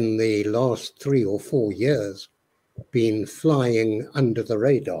 has in the last 3 or 4 years been flying under the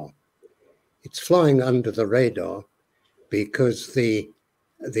radar. It's flying under the radar because the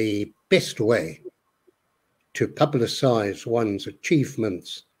best way to publicize one's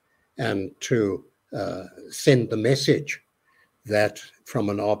achievements and to send the message that from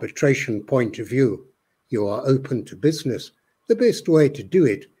an arbitration point of view, you are open to business, the best way to do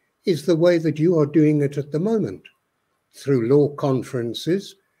it is the way that you are doing it at the moment, through law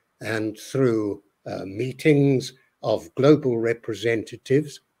conferences and through meetings of global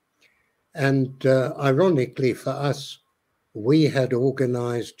representatives. And ironically for us, we had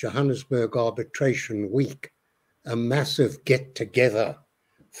organized Johannesburg Arbitration Week, a massive get-together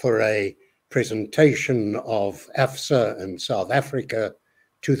for a presentation of AFSA and South Africa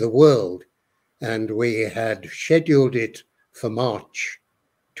to the world. And we had scheduled it for March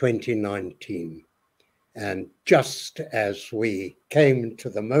 2019. And just as we came to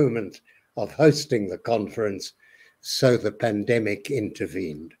the moment of hosting the conference, so the pandemic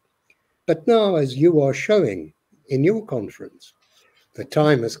intervened. But now, as you are showing in your conference, the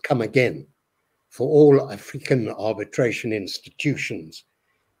time has come again for all African arbitration institutions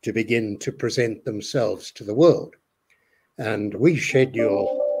to begin to present themselves to the world. And we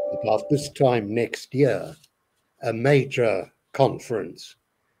schedule about this time next year a major conference,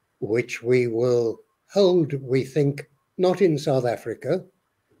 which we will hold, we think, not in South Africa,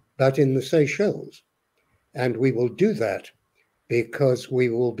 but in the Seychelles. And we will do that because we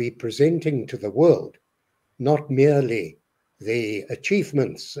will be presenting to the world not merely the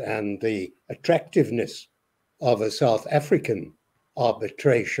achievements and the attractiveness of a South African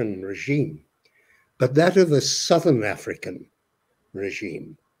arbitration regime, but that of a Southern African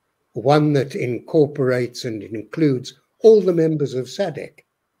regime, one that incorporates and includes all the members of SADC,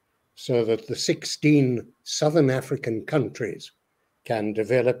 so that the 16 Southern African countries can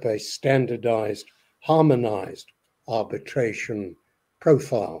develop a standardized, harmonized arbitration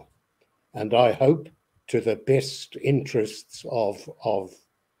profile. And I hope to the best interests of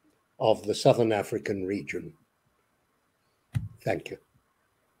the Southern African region. Thank you.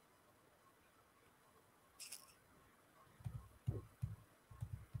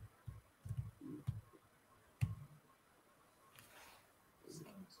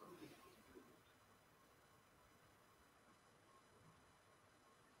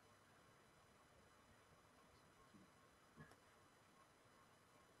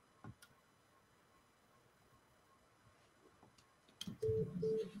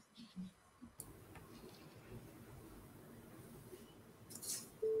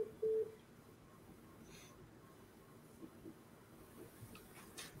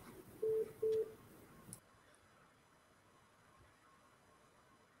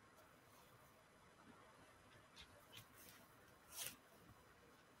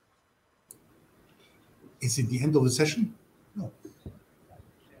 Is it the end of the session? No.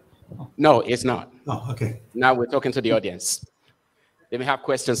 No, it's not. Oh, okay. Now we're talking to the audience. They may have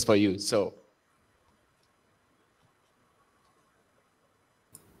questions for you, so.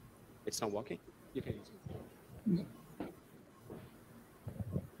 It's not working? You can use it.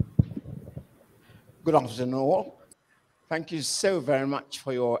 Good afternoon all. Thank you so very much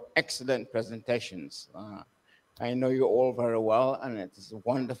for your excellent presentations. I know you all very well, and it is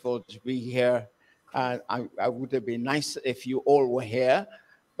wonderful to be here. I would have been nice if you all were here,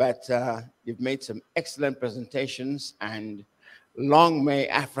 but you've made some excellent presentations, and long may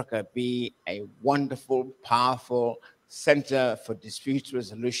Africa be a wonderful, powerful center for dispute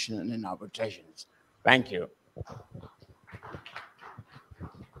resolution and in arbitrations. Thank you.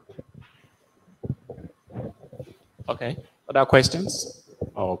 Okay, other questions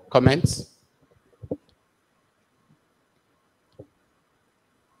or comments?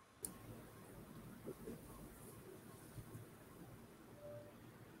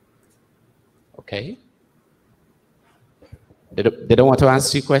 Okay. They don't want to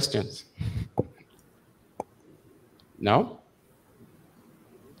ask you questions? No?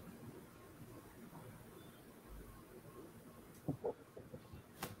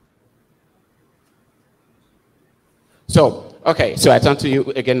 So, okay, so I turn to you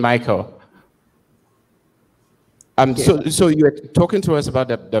again, Michael. So you were talking to us about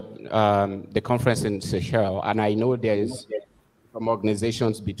the conference in Seychelles, and I know there is some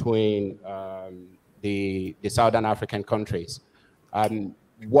organizations between the Southern African countries.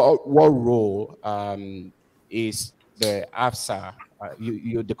 What role is the AFSA?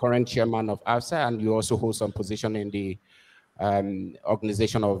 You're the current chairman of AFSA, and you also hold some position in the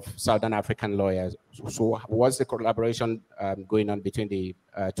Organization of Southern African Lawyers. So what's the collaboration going on between the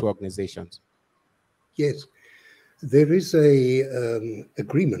two organizations? Yes, there is a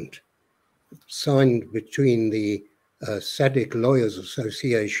agreement signed between the SADC Lawyers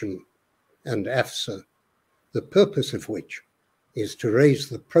Association and AFSA, the purpose of which is to raise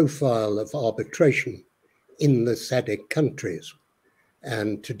the profile of arbitration in the SADC countries,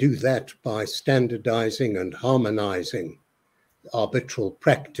 and to do that by standardizing and harmonizing arbitral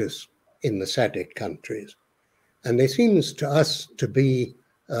practice in the SADC countries. And there seems to us to be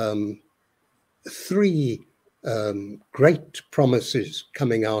three great promises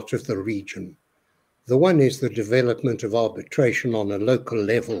coming out of the region. The one is the development of arbitration on a local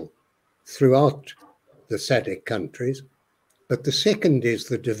level throughout the SADC countries, but the second is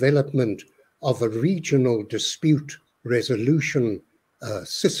the development of a regional dispute resolution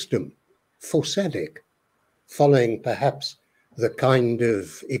system for SADC, following perhaps the kind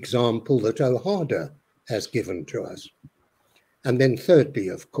of example that OHADA has given to us. And then thirdly,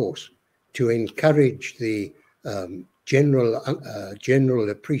 of course, to encourage the general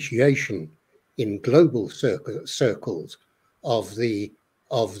appreciation in global circles of the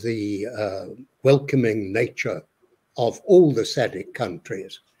welcoming nature of all the SADC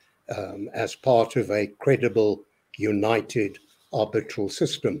countries as part of a credible, united arbitral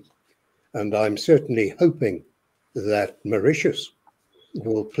system. And I'm certainly hoping that Mauritius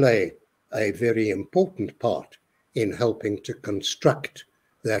will play a very important part in helping to construct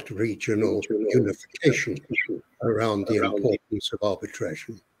that regional unification around the importance of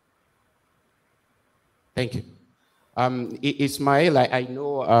arbitration. Thank you. Ismail, I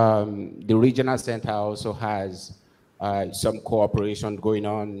know the regional center also has some cooperation going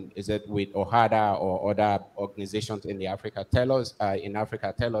on. Is it with OHADA or other organizations in Africa? Tell us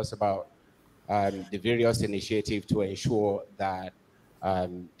about the various initiatives to ensure that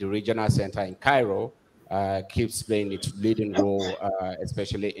the regional center in Cairo keeps playing its leading role,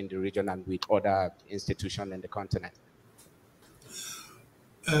 especially in the region and with other institutions in the continent.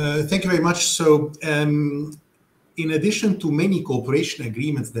 Thank you very much. So, in addition to many cooperation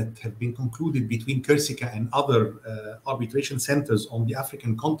agreements that have been concluded between CRCICA and other arbitration centers on the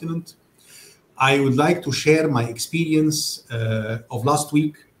African continent, I would like to share my experience of last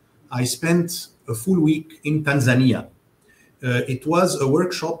week. I spent a full week in Tanzania. It was a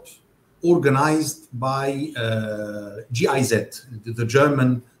workshop organized by GIZ, the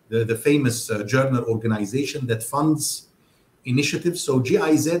German, the famous German organization that funds initiatives. So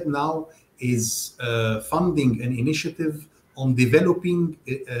GIZ now is funding an initiative on developing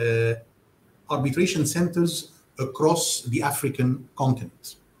arbitration centers across the African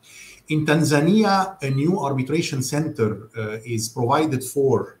continent. In Tanzania, a new arbitration center is provided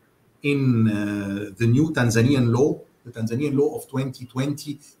for in the new Tanzanian law, the Tanzanian law of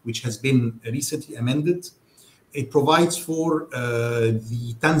 2020, which has been recently amended. It provides for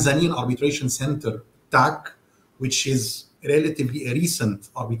the Tanzanian Arbitration Center, TAC, which is relatively a recent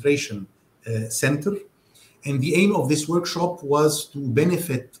arbitration center. And the aim of this workshop was to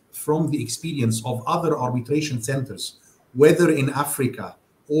benefit from the experience of other arbitration centers, whether in Africa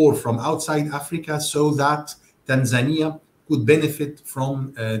or from outside Africa, so that Tanzania could benefit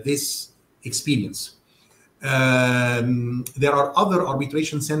from this experience. There are other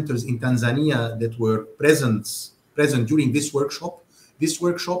arbitration centers in Tanzania that were present during this workshop. This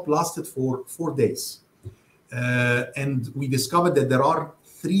workshop lasted for 4 days. And we discovered that there are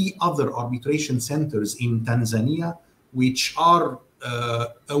 3 other arbitration centers in Tanzania, which are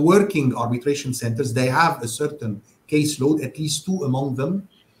working arbitration centers. They have a certain caseload, at least 2 among them.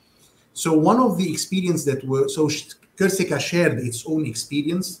 So one of the experience that were, so CRCICA shared its own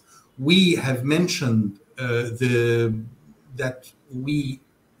experience. We have mentioned that we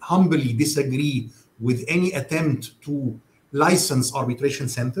humbly disagree with any attempt to license arbitration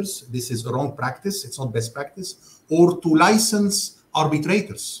centers. This is a wrong practice. It's not best practice. Or to license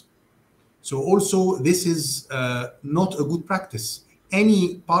arbitrators. So also this is not a good practice.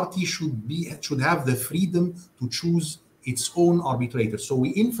 Any party should have the freedom to choose its own arbitrator. So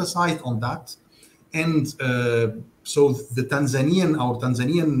we emphasized on that. And so our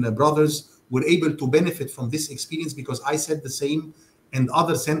Tanzanian brothers were able to benefit from this experience, because I said the same, and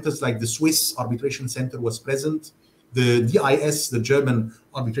other centers like the Swiss Arbitration Center was present, the DIS, the German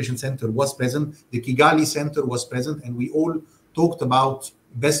Arbitration Center, was present, the Kigali Center was present, and we all talked about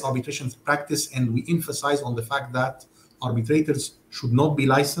best arbitration practice, and we emphasized on the fact that arbitrators should not be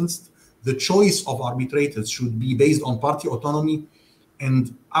licensed. The choice of arbitrators should be based on party autonomy,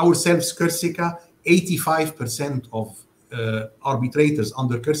 and ourselves, CRCICA, 85% of arbitrators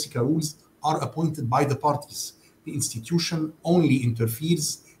under CRCICA rules are appointed by the parties. The institution only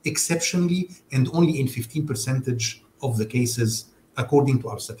interferes exceptionally and only in 15% of the cases, according to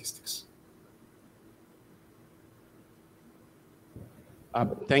our statistics.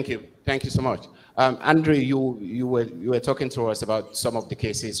 Thank you so much. Andrew, you were talking to us about some of the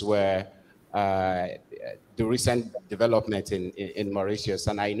cases where the recent development in Mauritius,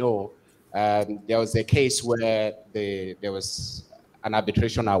 and I know there was a case where there was an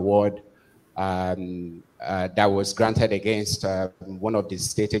arbitration award that was granted against one of the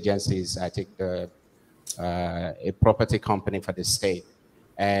state agencies, I think a property company for the state,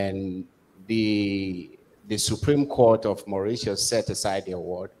 and the Supreme Court of Mauritius set aside the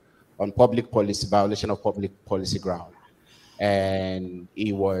award on public policy, violation of public policy ground. And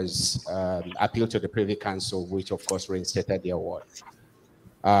it was appealed to the Privy Council, which of course reinstated the award.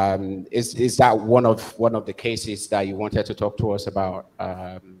 Is that one of the cases that you wanted to talk to us about?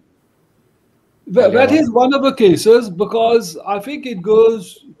 That is one of the cases, because I think it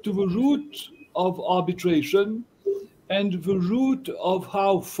goes to the root of arbitration and the root of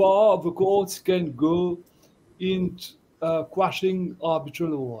how far the courts can go in quashing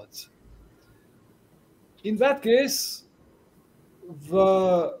arbitral awards. In that case,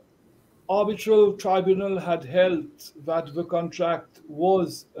 the arbitral tribunal had held that the contract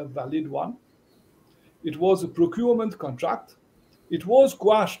was a valid one. It was a procurement contract. It was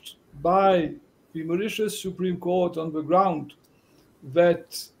quashed by the Mauritius Supreme Court on the ground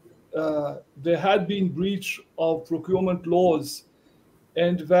that there had been breach of procurement laws,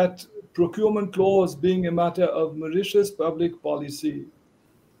 and that procurement laws being a matter of Mauritius public policy,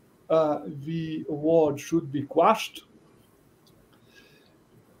 the award should be quashed.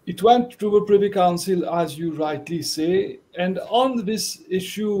 It went to the Privy Council, as you rightly say, and on this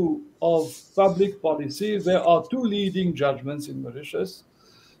issue of public policy, there are two leading judgments in Mauritius.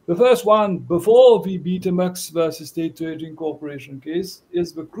 The first one, before the Betamax versus State Trading Corporation case,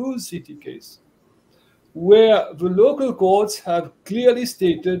 is the Cruise City case, where the local courts have clearly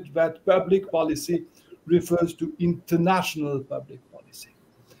stated that public policy refers to international public policy.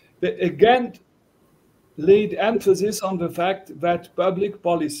 They again laid emphasis on the fact that public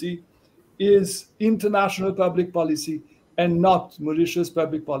policy is international public policy and not Mauritius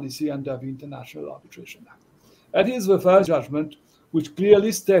public policy under the International Arbitration Act. That is the first judgment, which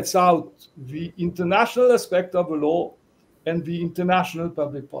clearly sets out the international aspect of the law and the international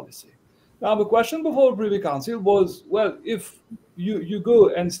public policy. Now, the question before the Privy Council was, well, if you go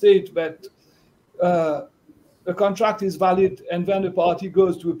and state that a contract is valid and then the party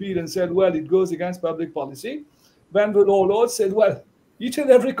goes to appeal and said, well, it goes against public policy, then the law lord said, well, each and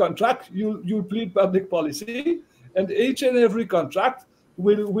every contract you plead public policy, and each and every contract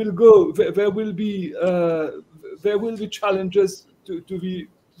will go. There will be challenges to the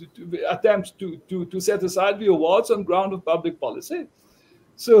attempts to set aside the awards on ground of public policy.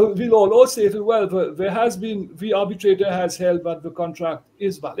 So the law lord stated, well, the arbitrator has held that the contract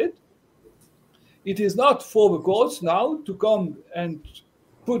is valid. It is not for the courts now to come and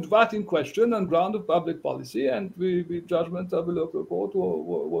put that in question on ground of public policy, and the judgment of the local court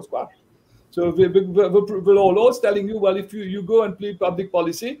was quashed. So the law lord is telling you, well, if you go and plead public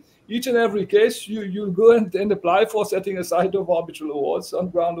policy, each and every case you'll go and apply for setting aside of arbitral awards on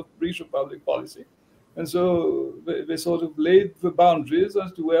ground of breach of public policy. And so they sort of laid the boundaries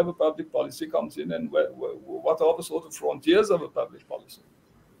as to where the public policy comes in and what are the sort of frontiers of a public policy.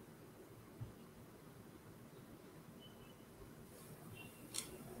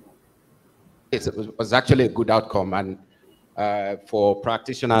 It was actually a good outcome, and for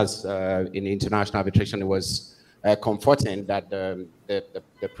practitioners in international arbitration, it was comforting that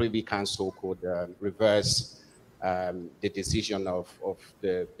the Privy Council could reverse the decision of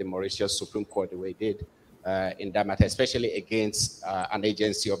the Mauritius Supreme Court the way it did in that matter, especially against an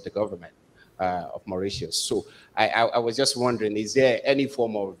agency of the government of Mauritius. So I was just wondering, is there any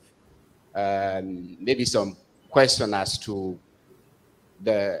form of maybe some question as to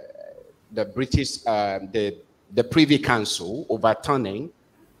the British, the Privy Council overturning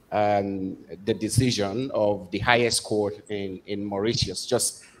the decision of the highest court in Mauritius,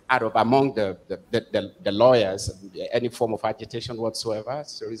 just out of among the lawyers, any form of agitation whatsoever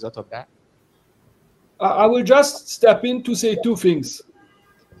as a result of that? I will just step in to say two things.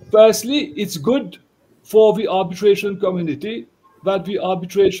 Firstly, it's good for the arbitration community that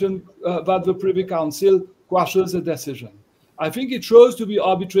the Privy Council quashes a decision. I think it shows to the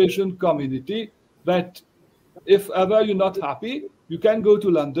arbitration community that if ever you're not happy, you can go to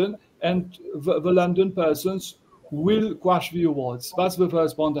London and the London persons will quash the awards. That's the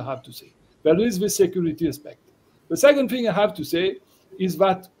first point I have to say. There is the security aspect. The second thing I have to say is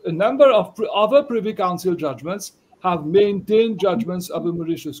that a number of other Privy Council judgments have maintained judgments of the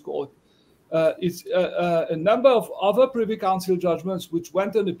Mauritius court. It's a number of other Privy Council judgments which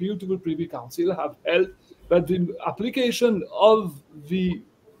went on appeal to the Privy Council have held that the application of the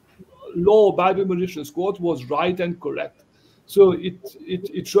law by the Mauritius court was right and correct. So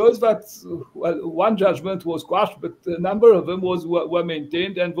it shows that, well, one judgment was quashed, but a number of them were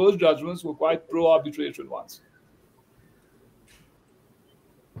maintained, and those judgments were quite pro-arbitration ones.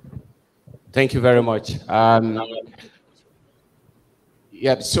 Thank you very much.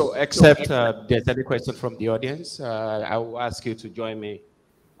 Yeah, so except there's any question from the audience, I will ask you to join me.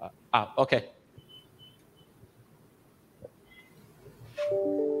 Okay.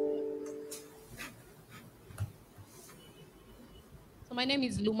 So my name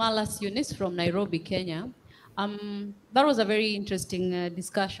is Lumalas Yunis from Nairobi, Kenya. That was a very interesting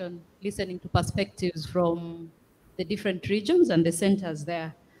discussion, listening to perspectives from the different regions and the centers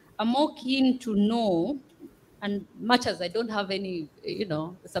there. I'm more keen to know, and much as I don't have any,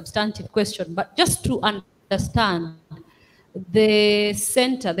 substantive question, but just to understand the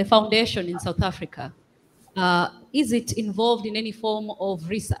center, the foundation in South Africa, is it involved in any form of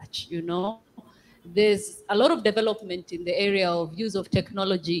research, there's a lot of development in the area of use of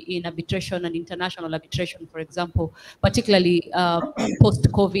technology in arbitration and international arbitration, for example, particularly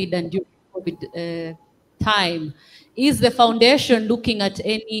post-COVID and during COVID time. Is the foundation looking at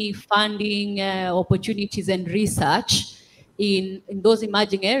any funding opportunities and research in those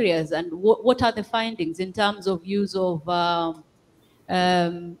emerging areas? And what are the findings in terms of use of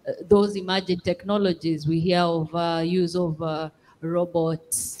those emerging technologies? We hear of use of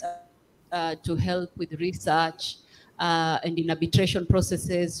robots to help with research and in arbitration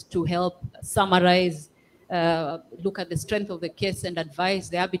processes to help summarize, look at the strength of the case and advise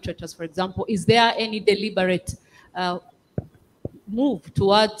the arbitrators, for example. Is there any deliberate move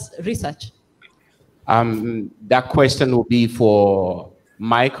towards research? That question will be for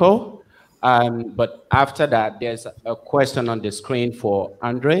Michael. But after that, there's a question on the screen for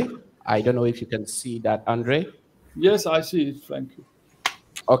Andre. I don't know if you can see that, Andre. Yes, I see it. Thank you.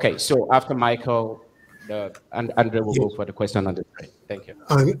 Okay, so after Michael, Andre will go for the question on the screen. Thank you.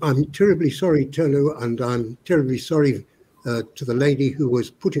 I'm terribly sorry, Tolu, and I'm terribly sorry to the lady who was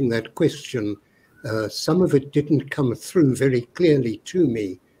putting that question. Some of it didn't come through very clearly to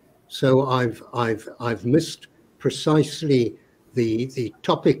me, so I've missed precisely the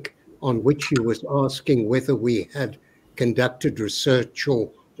topic on which you was asking whether we had conducted research or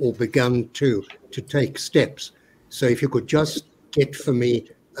begun to take steps. So if you could just get for me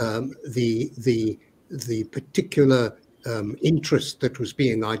the particular interest that was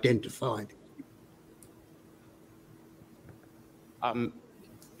being identified.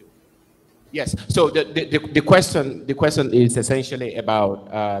 Yes. So the question is essentially about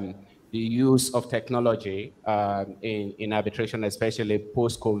the use of technology in arbitration, especially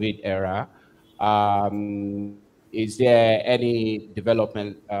post-COVID era. Is there any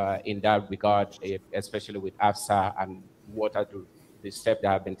development in that regard, especially with AFSA, and what are the steps that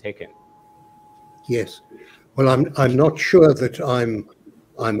have been taken? Yes. Well, I'm not sure that I'm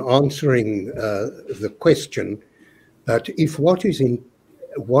answering the question, but if what is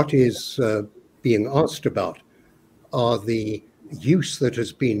being asked about are the use that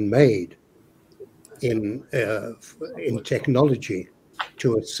has been made in technology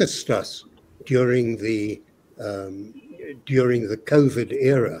to assist us during the COVID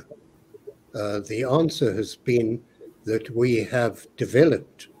era, the answer has been that we have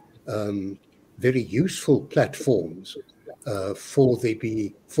developed very useful platforms for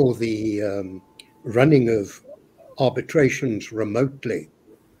the running of arbitrations remotely.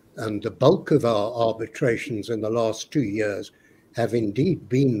 And the bulk of our arbitrations in the last 2 years have indeed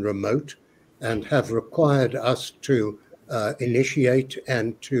been remote and have required us to initiate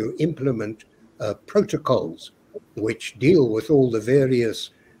and to implement protocols which deal with all the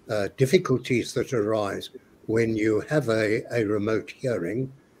various difficulties that arise when you have a remote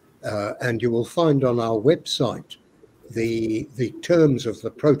hearing. And you will find on our website the terms of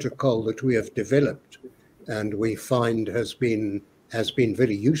the protocol that we have developed and we find has been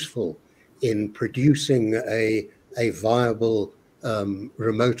very useful in producing a viable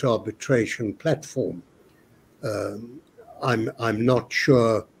remote arbitration platform. I'm not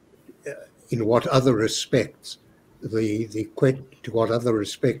sure in what other respects the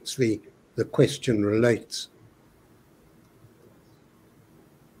question relates.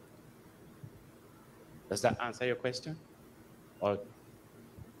 Does that answer your question? Or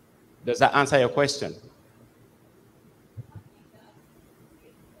does that answer your question?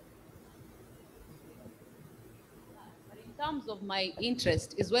 In terms of my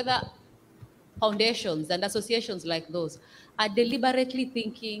interest is whether foundations and associations like those are deliberately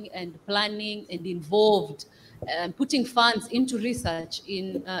thinking and planning and involved and putting funds into research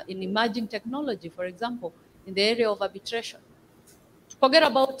in emerging technology, for example, in the area of arbitration. Forget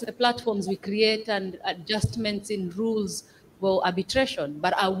about the platforms we create and adjustments in rules for arbitration,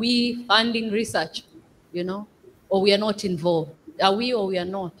 but are we funding research, you know, or we are not involved? Are we or we are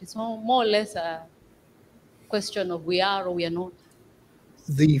not? It's more or less a question of we are or we are not.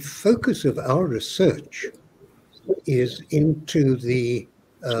 The focus of our research is into the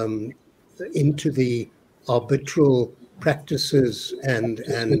arbitral practices and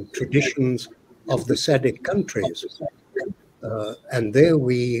traditions of the SADC countries. And there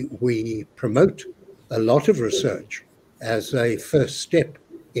we promote a lot of research as a first step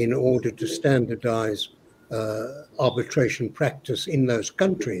in order to standardize arbitration practice in those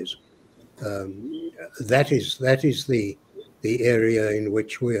countries. That is the area in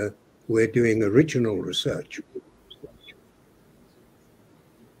which we're doing original research.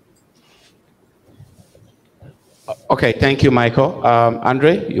 Okay, thank you, Michael.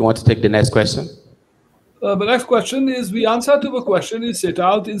 Andre, you want to take the next question? The next question is, the answer to the question is set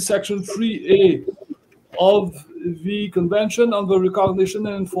out in Section 3A of the Convention on the Recognition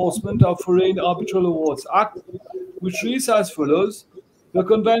and Enforcement of Foreign Arbitral Awards Act, which reads as follows: the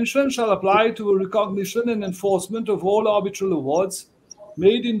Convention shall apply to the recognition and enforcement of all arbitral awards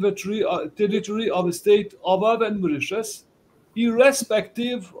made in the territory of a state other than Mauritius,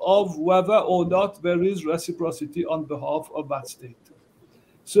 irrespective of whether or not there is reciprocity on behalf of that state.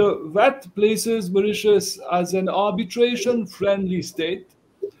 So that places Mauritius as an arbitration-friendly state,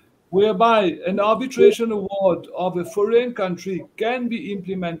 whereby an arbitration award of a foreign country can be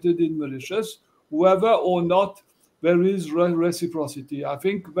implemented in Mauritius, whether or not there is reciprocity. I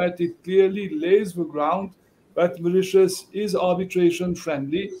think that it clearly lays the ground that Mauritius is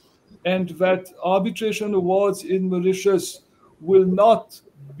arbitration-friendly, and that arbitration awards in Mauritius will not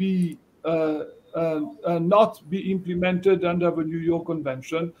be implemented under the New York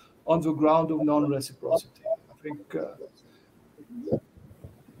Convention on the ground of non-reciprocity. I think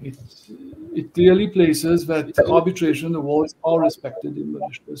it clearly places that arbitration awards are respected in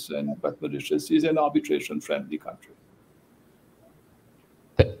Mauritius, and that Mauritius is an arbitration-friendly country.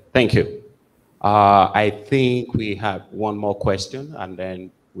 Thank you. I think we have one more question, and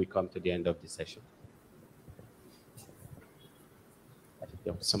then we come to the end of the session.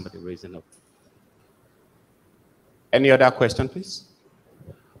 There was somebody raising up. Any other question, please?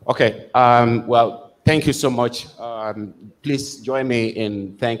 Okay. Well, thank you so much. Please join me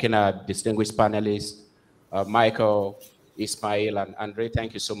in thanking our distinguished panelists, Michael, Ismail, and Andre.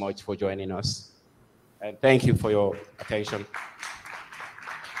 Thank you so much for joining us. And thank you for your attention.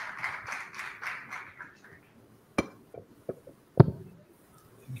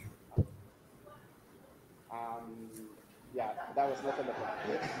 Yeah, that was nothing about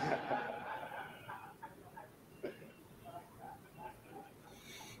it.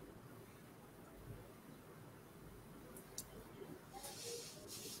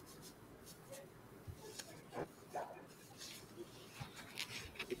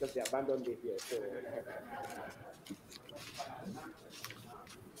 Because they abandoned me here. So.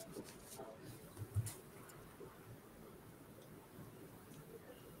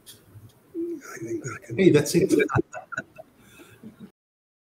 Hey, that's it.